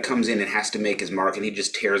new guy comes in and has to make his mark, and he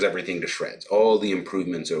just tears everything to shreds, all the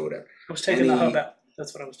improvements or whatever. I was taking the hub out.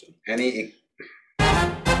 That's what I was doing.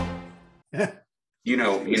 You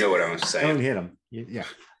know what I was saying. Don't hit him. Yeah.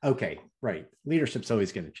 Okay. Right. Leadership's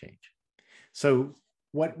always going to change. So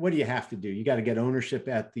what do you have to do? You got to get ownership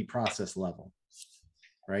at the process level,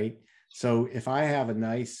 right? So if I have a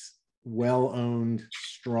nice well-owned,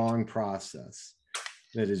 strong process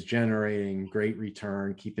that is generating great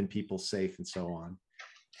return, keeping people safe and so on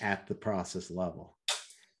at the process level.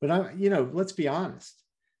 But let's be honest.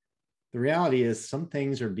 The reality is some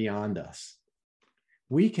things are beyond us.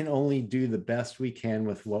 We can only do the best we can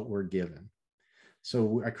with what we're given.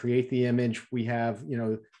 So I create the image. We have,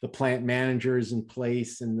 the plant manager is in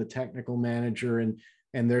place and the technical manager and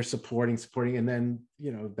they're supporting, and then,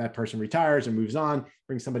 that person retires and moves on,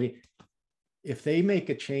 bring somebody. If they make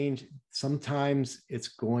a change, sometimes it's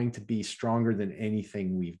going to be stronger than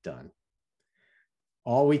anything we've done.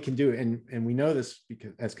 All we can do, and we know this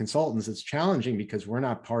because as consultants, it's challenging because we're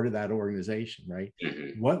not part of that organization, right?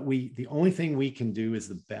 Mm-hmm. The only thing we can do is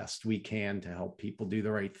the best we can to help people do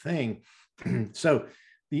the right thing. So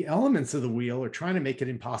the elements of the wheel are trying to make it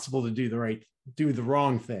impossible to do the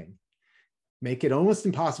wrong thing. Make it almost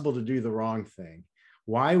impossible to do the wrong thing.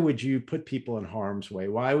 Why would you put people in harm's way?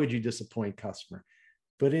 Why would you disappoint customer?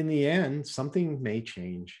 But in the end, something may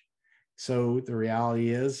change. So the reality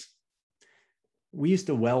is, we used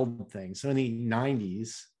to weld things. So in the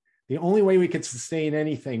 90s, the only way we could sustain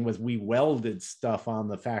anything was we welded stuff on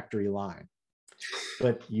the factory line.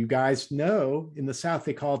 But you guys know, in the South,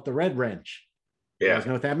 they call it the red wrench. Yeah. You guys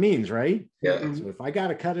know what that means, right? Yeah. So if I got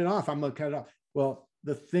to cut it off, I'm going to cut it off. Well,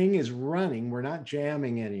 the thing is running. We're not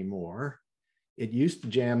jamming anymore. It used to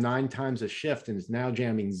jam 9 times a shift and it's now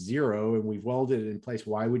jamming 0, and we've welded it in place.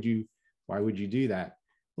 Why would you do that?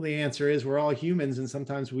 Well, the answer is we're all humans, and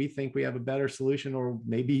sometimes we think we have a better solution, or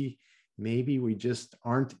maybe we just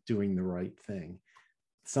aren't doing the right thing.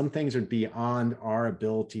 Some things are beyond our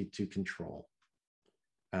ability to control.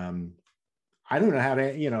 I don't know how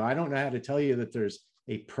to tell you that there's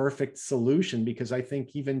a perfect solution, because I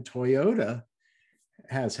think even Toyota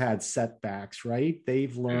has had setbacks, right?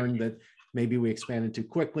 They've learned that maybe we expanded too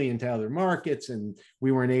quickly into other markets and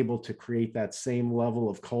we weren't able to create that same level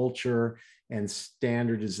of culture and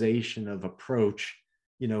standardization of approach,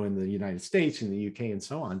 in the United States, in the UK, and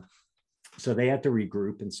so on. So they had to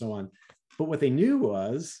regroup and so on. But what they knew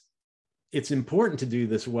was it's important to do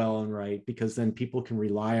this well and right, because then people can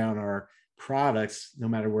rely on our products no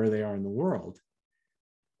matter where they are in the world.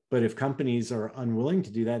 But if companies are unwilling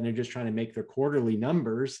to do that and they're just trying to make their quarterly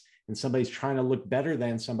numbers and somebody's trying to look better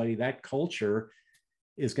than somebody, that culture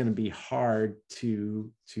is going to be hard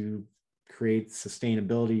to create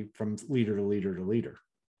sustainability from leader to leader to leader.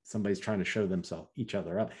 Somebody's trying to show themselves, each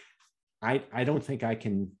other up. I don't think I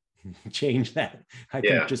can change that. I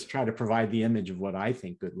can just try to provide the image of what I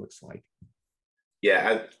think good looks like.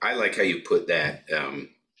 Yeah, I like how you put that,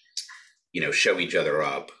 show each other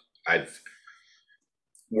up. I've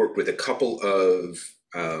worked with a couple of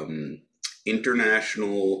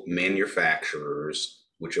international manufacturers,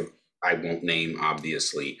 which I won't name,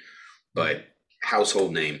 obviously, but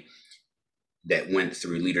household name, that went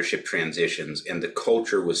through leadership transitions. And the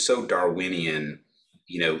culture was so Darwinian,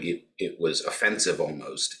 it was offensive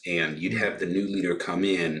almost. And you'd have the new leader come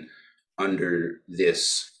in under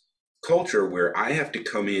this culture where I have to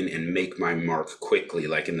come in and make my mark quickly,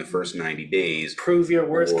 like in the first 90 days. Prove your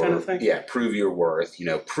worth, kind of thing? Yeah, prove your worth,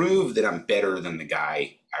 prove that I'm better than the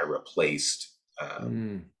guy I replaced,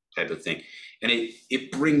 type of thing. And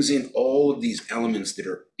it brings in all of these elements that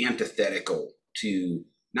are antithetical to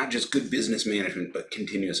not just good business management, but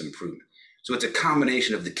continuous improvement. So it's a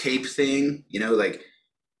combination of the CAPE thing, like,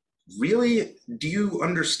 really, do you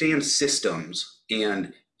understand systems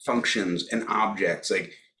and functions and objects?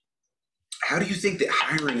 Like, how do you think that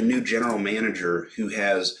hiring a new general manager who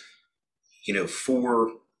has,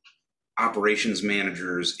 4 operations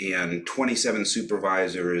managers and 27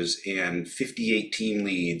 supervisors and 58 team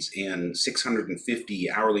leads and 650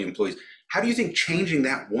 hourly employees, how do you think changing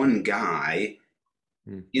that one guy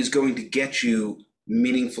is going to get you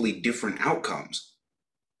meaningfully different outcomes?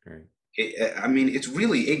 Right. It's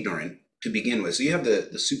really ignorant to begin with. So you have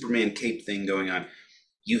the Superman cape thing going on.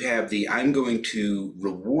 You have I'm going to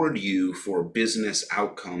reward you for business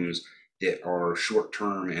outcomes that are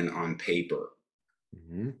short-term and on paper,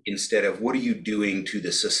 instead of what are you doing to the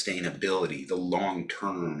sustainability, the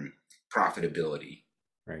long-term profitability.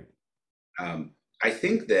 Right. I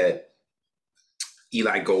think that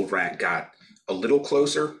Eli Goldratt got a little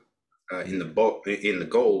closer in the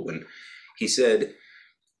goal when he said,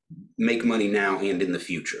 make money now and in the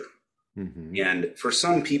future. And for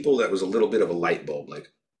some people, that was a little bit of a light bulb. Like,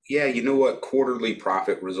 yeah, you know what? Quarterly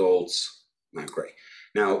profit results, not great.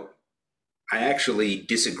 Now, I actually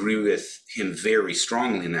disagree with him very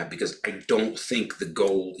strongly in that, because I don't think the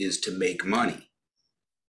goal is to make money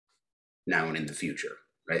now and in the future.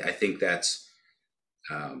 Right? I think that's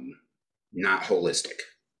not holistic.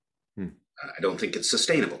 I don't think it's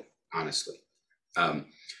sustainable. honestly.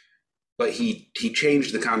 But he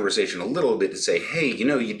changed the conversation a little bit to say, hey,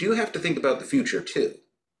 you do have to think about the future too,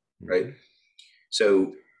 right? Mm-hmm.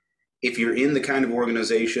 So if you're in the kind of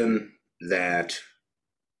organization that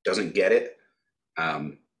doesn't get it,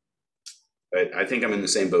 I think I'm in the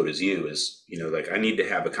same boat as you, is, I need to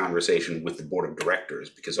have a conversation with the board of directors,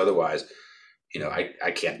 because otherwise,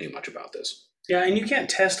 I can't do much about this. Yeah, and you can't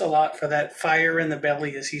test a lot for that fire in the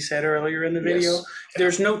belly, as he said earlier in the video. Yes.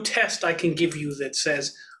 There's no test I can give you that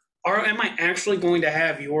says, am I actually going to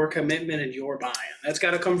have your commitment and your buy-in? That's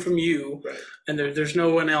got to come from you, right. And there's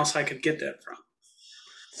no one else I could get that from.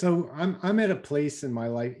 So I'm at a place in my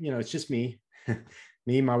life, it's just me,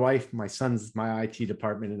 my wife, my son's my IT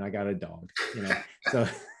department, and I got a dog. So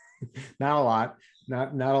not a lot,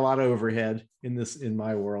 not a lot of overhead in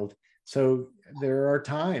my world. So there are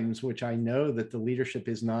times which I know that the leadership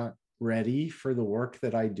is not ready for the work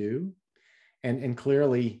that I do, and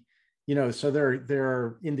clearly. So there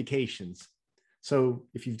are indications. So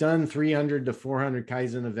if you've done 300 to 400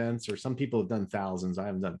 Kaizen events, or some people have done thousands, I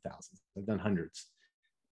haven't done thousands, I've done hundreds.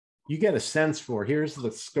 You get a sense for, here's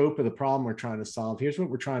the scope of the problem we're trying to solve. Here's what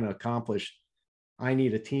we're trying to accomplish. I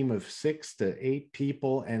need a team of 6 to 8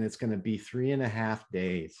 people, and it's going to be 3.5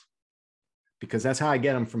 days, because that's how I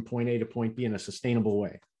get them from point A to point B in a sustainable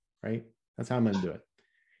way, right? That's how I'm going to do it.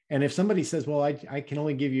 And if somebody says, well, I can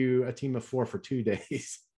only give you a team of 4 for 2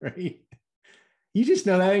 days, right? You just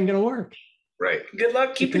know that ain't going to work. Right. Good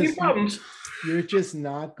luck keeping your problems. You're just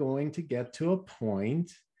not going to get to a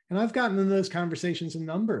point. And I've gotten in those conversations a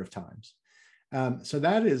number of times. So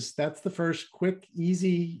that's the first quick,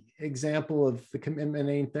 easy example of the commitment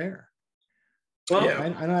ain't there. Well, I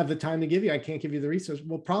don't have the time to give you. I can't give you the resource.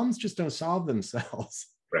 Well, problems just don't solve themselves.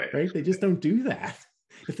 Right? They just don't do that.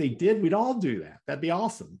 If they did, we'd all do that. That'd be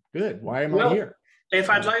awesome. Good. Why am I here? If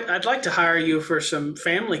I'd like to hire you for some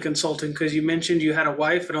family consulting, because you mentioned you had a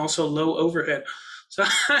wife and also low overhead. So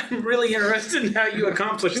I'm really interested in how you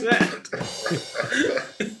accomplish that.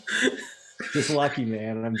 Just lucky,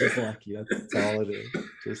 man. I'm just lucky. That's all it is.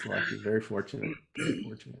 Just lucky. Very fortunate. Very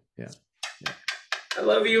fortunate. Yeah. I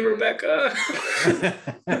love you, Rebecca.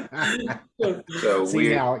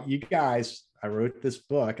 Now, you guys, I wrote this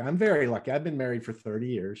book. I'm very lucky. I've been married for 30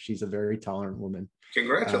 years. She's a very tolerant woman.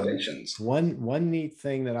 Congratulations. One neat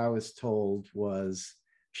thing that I was told was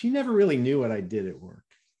she never really knew what I did at work,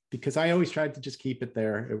 because I always tried to just keep it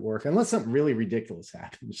there at work, unless something really ridiculous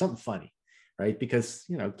happened, something funny, right? Because,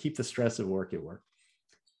 keep the stress at work at work.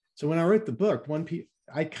 So when I wrote the book,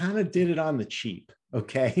 I kind of did it on the cheap.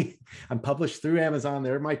 Okay. I'm published through Amazon.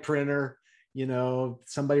 They're my printer.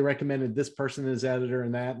 Somebody recommended this person as editor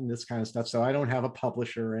and that and this kind of stuff. So I don't have a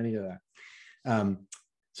publisher or any of that.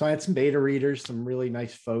 So I had some beta readers, some really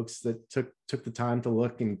nice folks that took the time to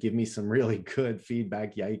look and give me some really good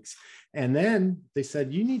feedback. Yikes. And then they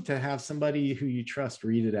said, you need to have somebody who you trust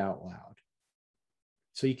read it out loud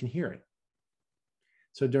so you can hear it.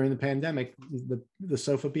 So during the pandemic, the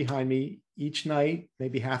sofa behind me, each night,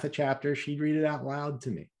 maybe half a chapter, she'd read it out loud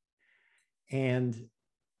to me. And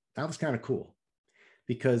that was kind of cool,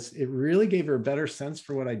 because it really gave her a better sense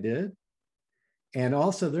for what I did. And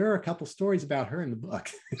also, there are a couple stories about her in the book.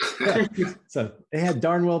 So they had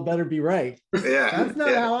darn well better be right. Yeah. That's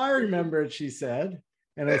not how I remember it, she said.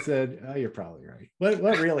 And I said, oh, you're probably right.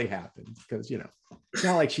 What really happened? Because, it's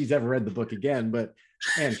not like she's ever read the book again, but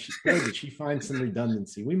did she find some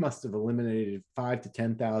redundancy? We must have eliminated 5,000 to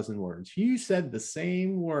 10,000 words. You said the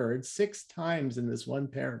same word 6 times in this one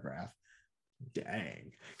paragraph.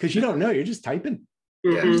 Dang. Because you don't know, you're just typing.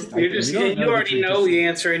 Mm-hmm. You already know the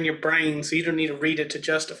answer in your brain, so you don't need to read it to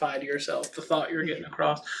justify to yourself the thought you're getting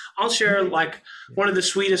across. I'll share one of the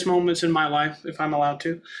sweetest moments in my life, if I'm allowed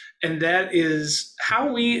to, and that is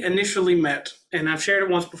how we initially met. And I've shared it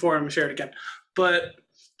once before, I'm going to share it again. But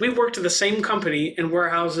we worked at the same company in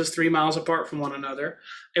warehouses 3 miles apart from one another,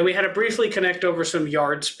 and we had to briefly connect over some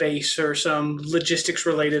yard space or some logistics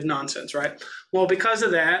related nonsense, right? Well, because of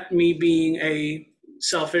that, me being a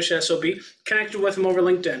selfish SOB, connected with him over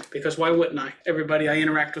LinkedIn, because why wouldn't I? Everybody I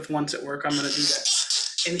interact with once at work, I'm going to do that.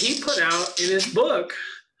 And he put out in his book,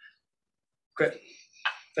 good.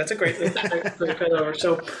 That's a great cut over.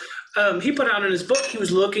 So he put out in his book, he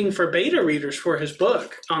was looking for beta readers for his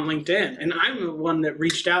book on LinkedIn. And I'm the one that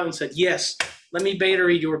reached out and said, yes, let me beta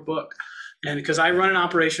read your book. And because I run an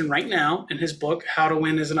operation right now, in his book, How to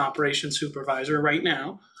Win as an Operations Supervisor right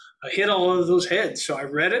now, I hit all of those heads. So I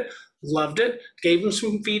read it, loved it, gave him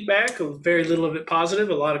some feedback, very little of it positive,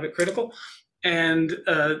 a lot of it critical. And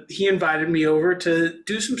he invited me over to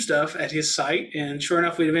do some stuff at his site. And sure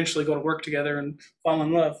enough, we'd eventually go to work together and fall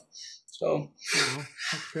in love. So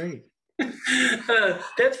that's great.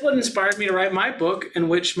 That's what inspired me to write my book, in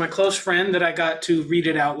which my close friend that I got to read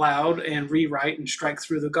it out loud and rewrite and strike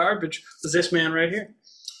through the garbage was this man right here.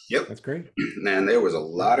 Yep. That's great. Man, there was a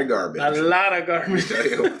lot of garbage. A lot of garbage.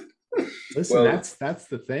 Listen, that's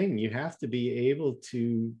the thing. You have to be able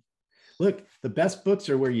to look. The best books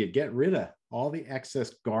are where you get rid of all the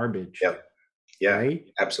excess garbage. Yep. Yeah. Right.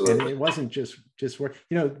 Absolutely. And it wasn't just where,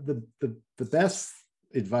 the best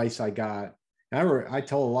advice I got. I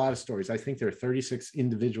tell a lot of stories. I think there are 36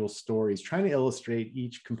 individual stories trying to illustrate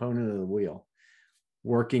each component of the wheel,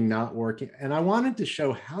 working, not working. And I wanted to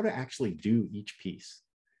show how to actually do each piece.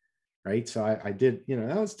 Right. So I did,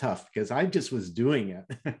 that was tough because I just was doing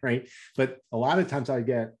it. Right. But a lot of times I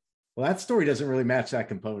get, well, that story doesn't really match that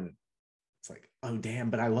component. It's like, oh, damn,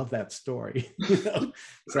 but I love that story.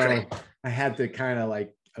 So I had to kind of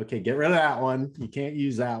like, okay, get rid of that one. You can't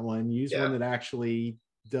use that one. Use one that actually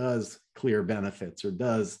does clear benefits or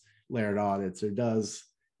does layered audits or does,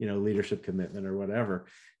 leadership commitment or whatever.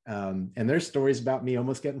 And there's stories about me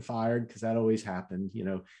almost getting fired because that always happened.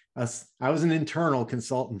 I was an internal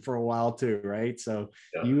consultant for a while too, right? So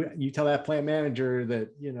you tell that plant manager that,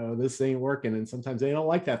 this ain't working, and sometimes they don't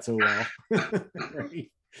like that so well. Right?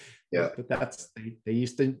 Yeah. But they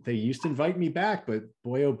used to invite me back, but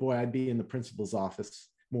boy, oh boy, I'd be in the principal's office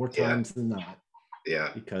more times than not. Yeah.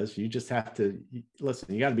 Because you just have to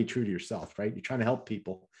listen, you got to be true to yourself, right? You're trying to help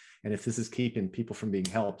people. And if this is keeping people from being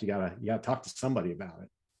helped, you gotta talk to somebody about it.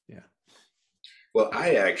 Yeah. Well,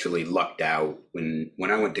 I actually lucked out when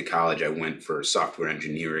I went to college. I went for software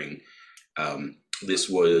engineering. This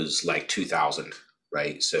was like 2000,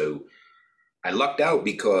 right? So I lucked out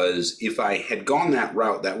because if I had gone that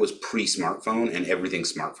route, that was pre-smartphone, and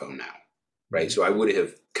everything's smartphone now, right? Mm-hmm. So I would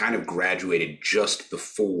have kind of graduated just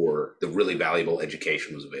before the really valuable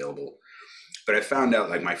education was available. But I found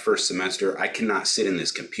out, like, my first semester, I cannot sit in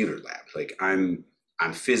this computer lab. Like, I'm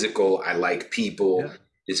physical. I like people. Yeah.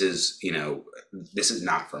 This is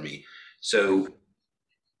not for me. So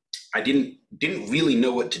I didn't really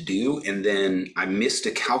know what to do. And then I missed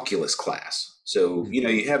a calculus class. So,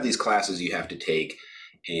 you have these classes you have to take.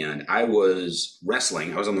 And I was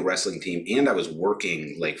wrestling. I was on the wrestling team, and I was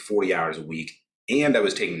working like 40 hours a week, and I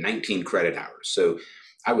was taking 19 credit hours. So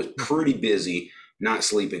I was pretty busy, not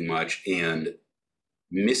sleeping much, and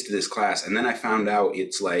missed this class. And then I found out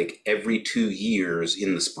it's like every 2 years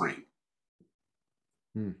in the spring.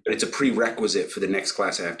 But it's a prerequisite for the next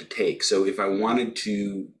class I have to take. So if I wanted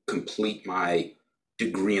to complete my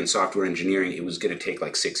degree in software engineering, it was going to take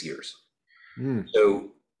like 6 years.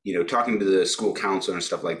 So, talking to the school counselor and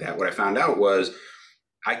stuff like that, what I found out was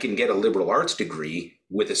I can get a liberal arts degree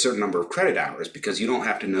with a certain number of credit hours because you don't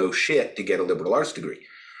have to know shit to get a liberal arts degree.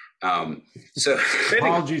 So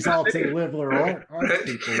apologies all to liberal arts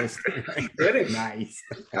people listening. Nice.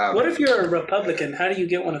 What if you're a Republican? How do you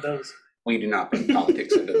get one of those? We do not bring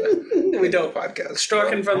politics into the we don't podcast.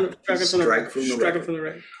 Striking from the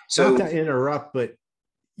right. So not to interrupt, but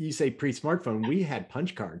you say pre-smartphone. We had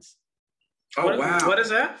punch cards. Oh, wow. What is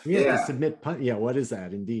that? We had to submit what is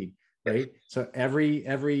that indeed? Right. So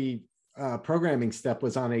every programming step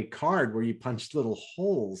was on a card where you punched little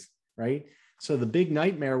holes, right? So the big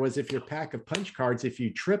nightmare was if your pack of punch cards, if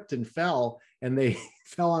you tripped and fell and they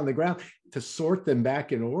fell on the ground, to sort them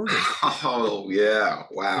back in order. Oh yeah.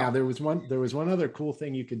 Wow. Now there was one other cool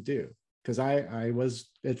thing you could do, because I was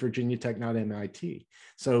at Virginia Tech, not MIT.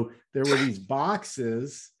 So there were these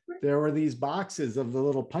boxes of the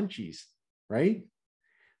little punchies, right?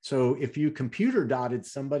 So if you computer dotted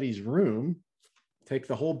somebody's room, take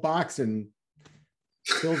the whole box and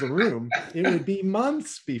fill the room, it would be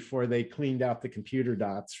months before they cleaned out the computer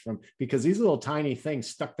dots because these little tiny things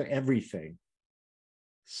stuck to everything.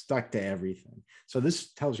 So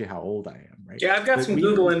this tells you how old I am, right? Yeah, I've got some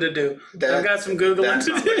Googling to do. That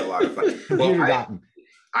sounds like a lot of fun. Computer dotting.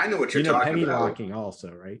 I know what you're talking penny about. locking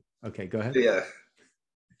also, right? Okay, go ahead. Yeah.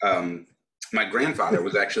 My grandfather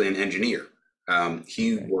was actually an engineer.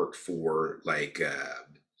 He worked for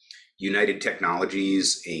United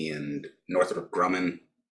Technologies and Northrop Grumman,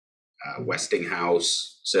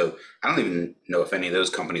 Westinghouse. So I don't even know if any of those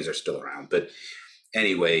companies are still around. But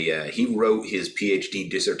anyway, he wrote his PhD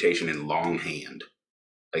dissertation in longhand.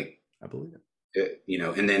 I believe it.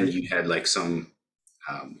 And then you had like some,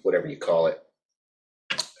 whatever you call it,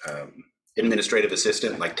 administrative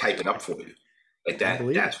assistant, like type it up for you. Like that.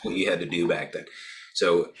 That's what you had to do back then.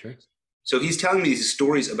 So. Sure. So he's telling me these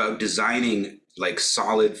stories about designing like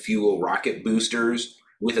solid fuel rocket boosters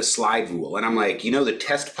with a slide rule. And I'm like, the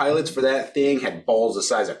test pilots for that thing had balls the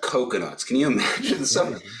size of coconuts. Can you imagine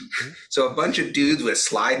something? So a bunch of dudes with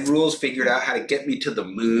slide rules figured out how to get me to the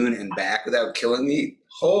moon and back without killing me.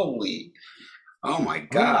 Holy. Oh my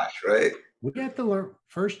gosh, right? We had to learn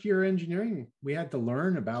first year engineering. We had to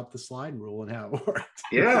learn about the slide rule and how it worked.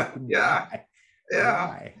 Yeah. Why?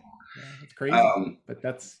 Yeah, it's crazy. But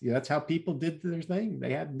that's how people did their thing.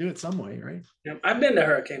 They had to do it some way, right? Yeah, I've been to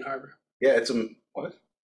Hurricane Harbor. Yeah, it's what?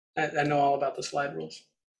 I know all about the slide rules.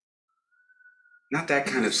 Not that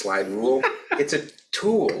kind of slide rule. It's a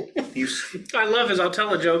tool. I love his. I'll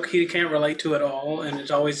tell a joke he can't relate to at all, and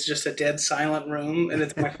it's always just a dead silent room, and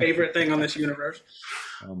it's my favorite thing on this universe.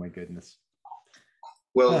 Oh my goodness.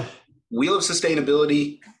 Well, Wheel of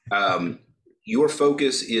Sustainability, your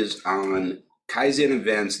focus is on Kaizen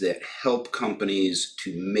events that help companies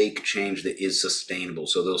to make change that is sustainable.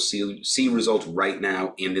 So they'll see results right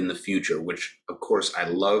now and in the future, which of course I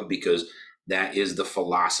love because that is the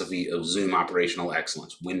philosophy of Zoom operational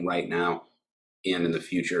excellence. Win right now and in the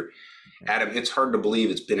future. Adam, it's hard to believe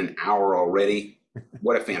it's been an hour already.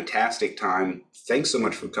 What a fantastic time. Thanks so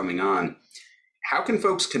much for coming on. How can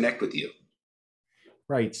folks connect with you?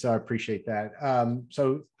 Right. So I appreciate that.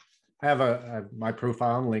 So I have my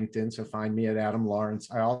profile on LinkedIn. So find me at Adam Lawrence.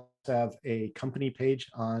 I also have a company page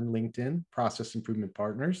on LinkedIn, Process Improvement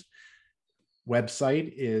Partners.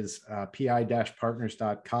 Website is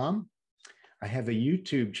pi-partners.com. I have a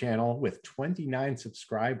YouTube channel with 29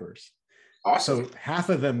 subscribers. Awesome. So half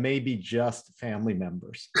of them may be just family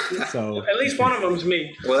members. So at least one of them is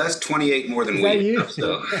me. Well, that's 28 more than we have.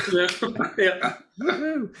 So. Yeah.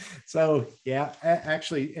 So yeah,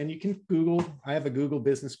 actually, and you can Google. I have a Google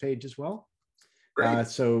business page as well. Great.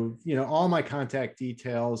 So all my contact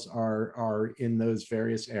details are in those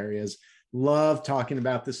various areas. Love talking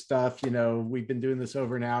about this stuff. We've been doing this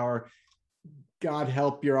over an hour. God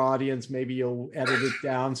help your audience. Maybe you'll edit it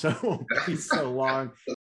down so it won't be so long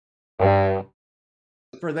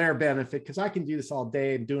for their benefit, because I can do this all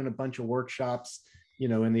day. I'm doing a bunch of workshops,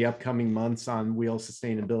 in the upcoming months on wheel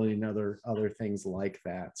sustainability and other things like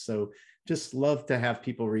that. So just love to have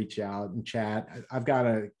people reach out and chat. I've got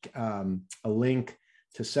a link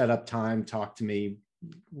to set up time, talk to me.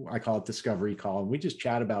 I call it discovery call. And we just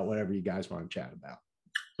chat about whatever you guys want to chat about.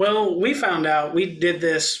 Well, we found out we did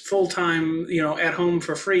this full time, at home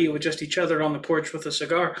for free with just each other on the porch with a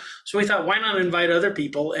cigar. So we thought, why not invite other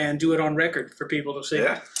people and do it on record for people to see?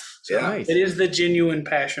 Yeah. So nice. It is the genuine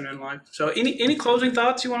passion in life. So any closing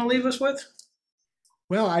thoughts you want to leave us with?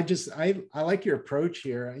 Well, I like your approach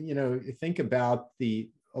here. Think about a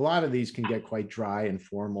lot of these can get quite dry and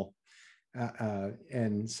formal.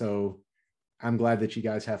 And so I'm glad that you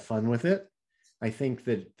guys have fun with it. I think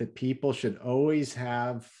that people should always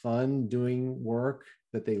have fun doing work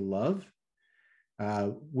that they love.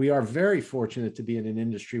 We are very fortunate to be in an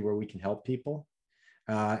industry where we can help people.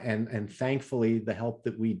 And thankfully, the help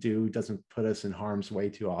that we do doesn't put us in harm's way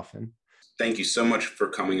too often. Thank you so much for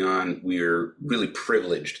coming on. We're really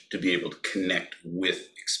privileged to be able to connect with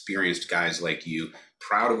experienced guys like you.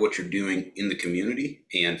 Proud of what you're doing in the community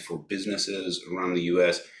and for businesses around the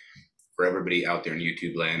U.S. For everybody out there in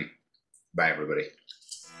YouTube land. Bye, everybody.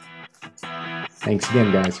 Thanks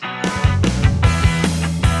again, guys.